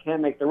who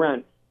can't make the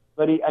rent,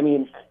 but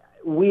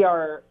we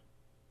are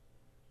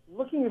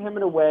looking at him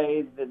in a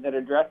way that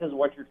addresses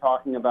what you're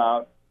talking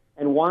about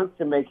and wants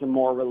to make him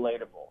more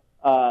relatable.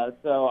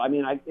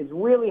 It's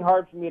really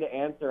hard for me to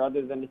answer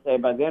other than to say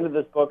by the end of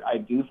this book, I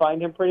do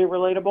find him pretty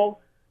relatable.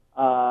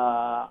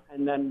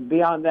 And then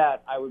beyond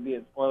that, I would be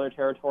in spoiler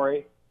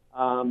territory.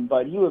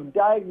 But you have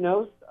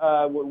diagnosed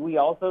what we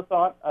also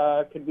thought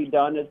could be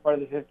done as part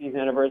of the 50th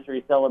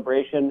anniversary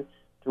celebration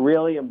to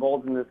really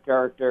embolden this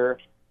character.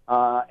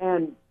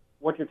 And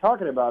what you're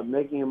talking about,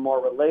 making him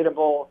more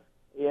relatable,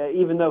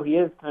 even though he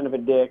is kind of a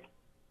dick,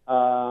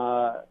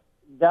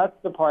 that's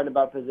the part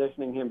about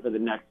positioning him for the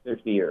next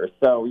 50 years.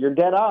 So you're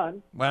dead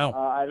on. Wow.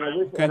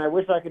 And I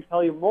wish I could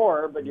tell you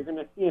more, but you're going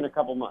to see in a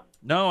couple months.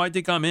 No, I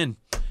think I'm in.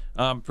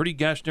 Pretty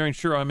gosh darn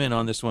sure I'm in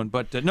on this one.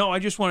 But no, I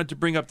just wanted to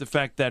bring up the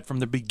fact that from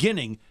the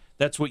beginning,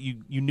 that's what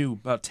you knew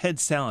about Ted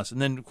Sallis.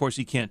 And then, of course,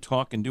 he can't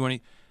talk and do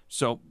anything.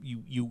 So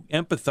you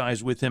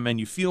empathize with him and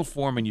you feel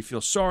for him and you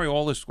feel sorry,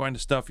 all this kind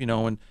of stuff,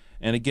 And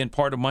again,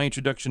 part of my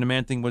introduction to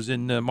Man-Thing was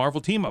in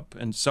Marvel Team Up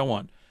and so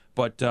on.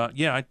 But,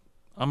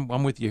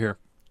 I'm with you here.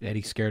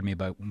 Eddie scared me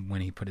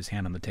when he put his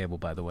hand on the table,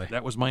 by the way.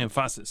 That was my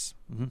emphasis.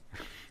 Mm-hmm.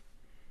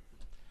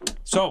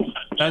 So,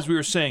 as we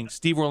were saying,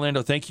 Steve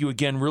Orlando, thank you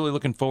again. Really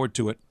looking forward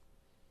to it.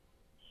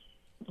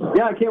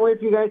 Yeah, I can't wait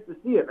for you guys to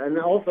see it. And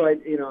also,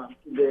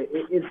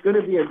 it's going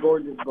to be a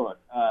gorgeous book.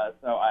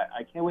 So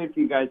I can't wait for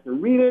you guys to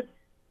read it,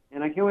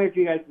 and I can't wait for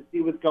you guys to see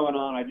what's going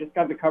on. I just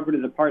got the cover to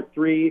the part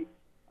 3,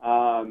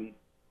 and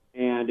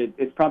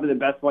it's probably the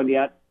best one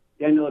yet.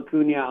 Daniel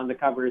Acuna on the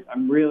covers.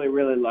 I'm really,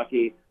 really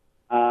lucky.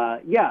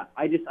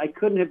 I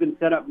couldn't have been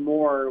set up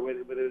more with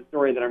a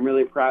story that I'm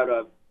really proud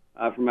of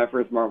for my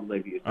first Marvel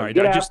debut. So all right,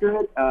 get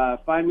after it.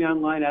 Find me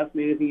online. Ask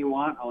me anything you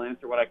want. I'll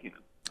answer what I can.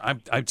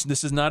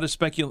 This is not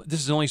a This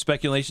is only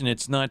speculation.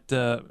 It's not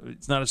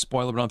a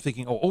spoiler. But I'm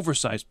thinking,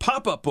 oversized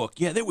pop-up book.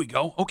 Yeah, there we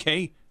go.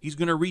 Okay, he's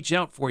going to reach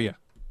out for you.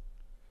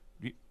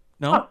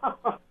 No,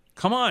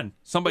 come on.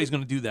 Somebody's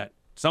going to do that.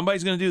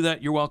 Somebody's going to do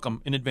that. You're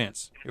welcome in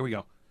advance. Here we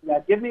go. Yeah,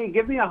 give me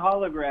a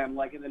hologram,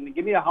 and then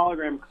give me a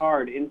hologram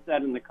card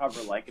inset in the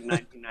cover, like in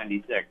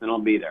 1996, and I'll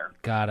be there.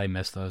 God, I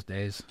miss those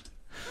days.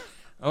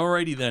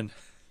 Alrighty then.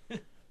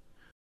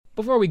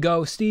 Before we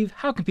go, Steve,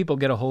 how can people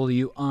get a hold of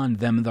you on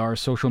our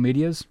social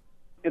medias?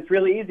 It's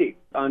really easy.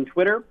 On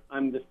Twitter,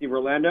 I'm the Steve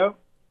Orlando,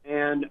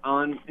 and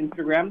on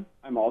Instagram,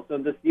 I'm also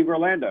the Steve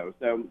Orlando.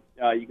 So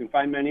you can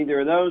find me on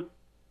either of those.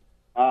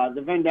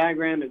 The Venn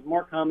diagram is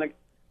more comics,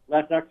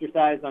 less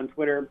exercise on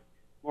Twitter,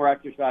 more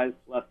exercise,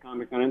 less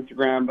comics on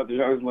Instagram, but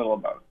there's always a little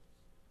of both.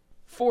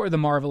 For the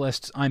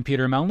Marvelists, I'm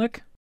Peter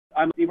Melnick.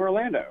 I'm Steve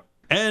Orlando.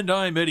 And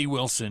I'm Eddie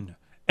Wilson.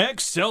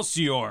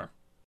 Excelsior!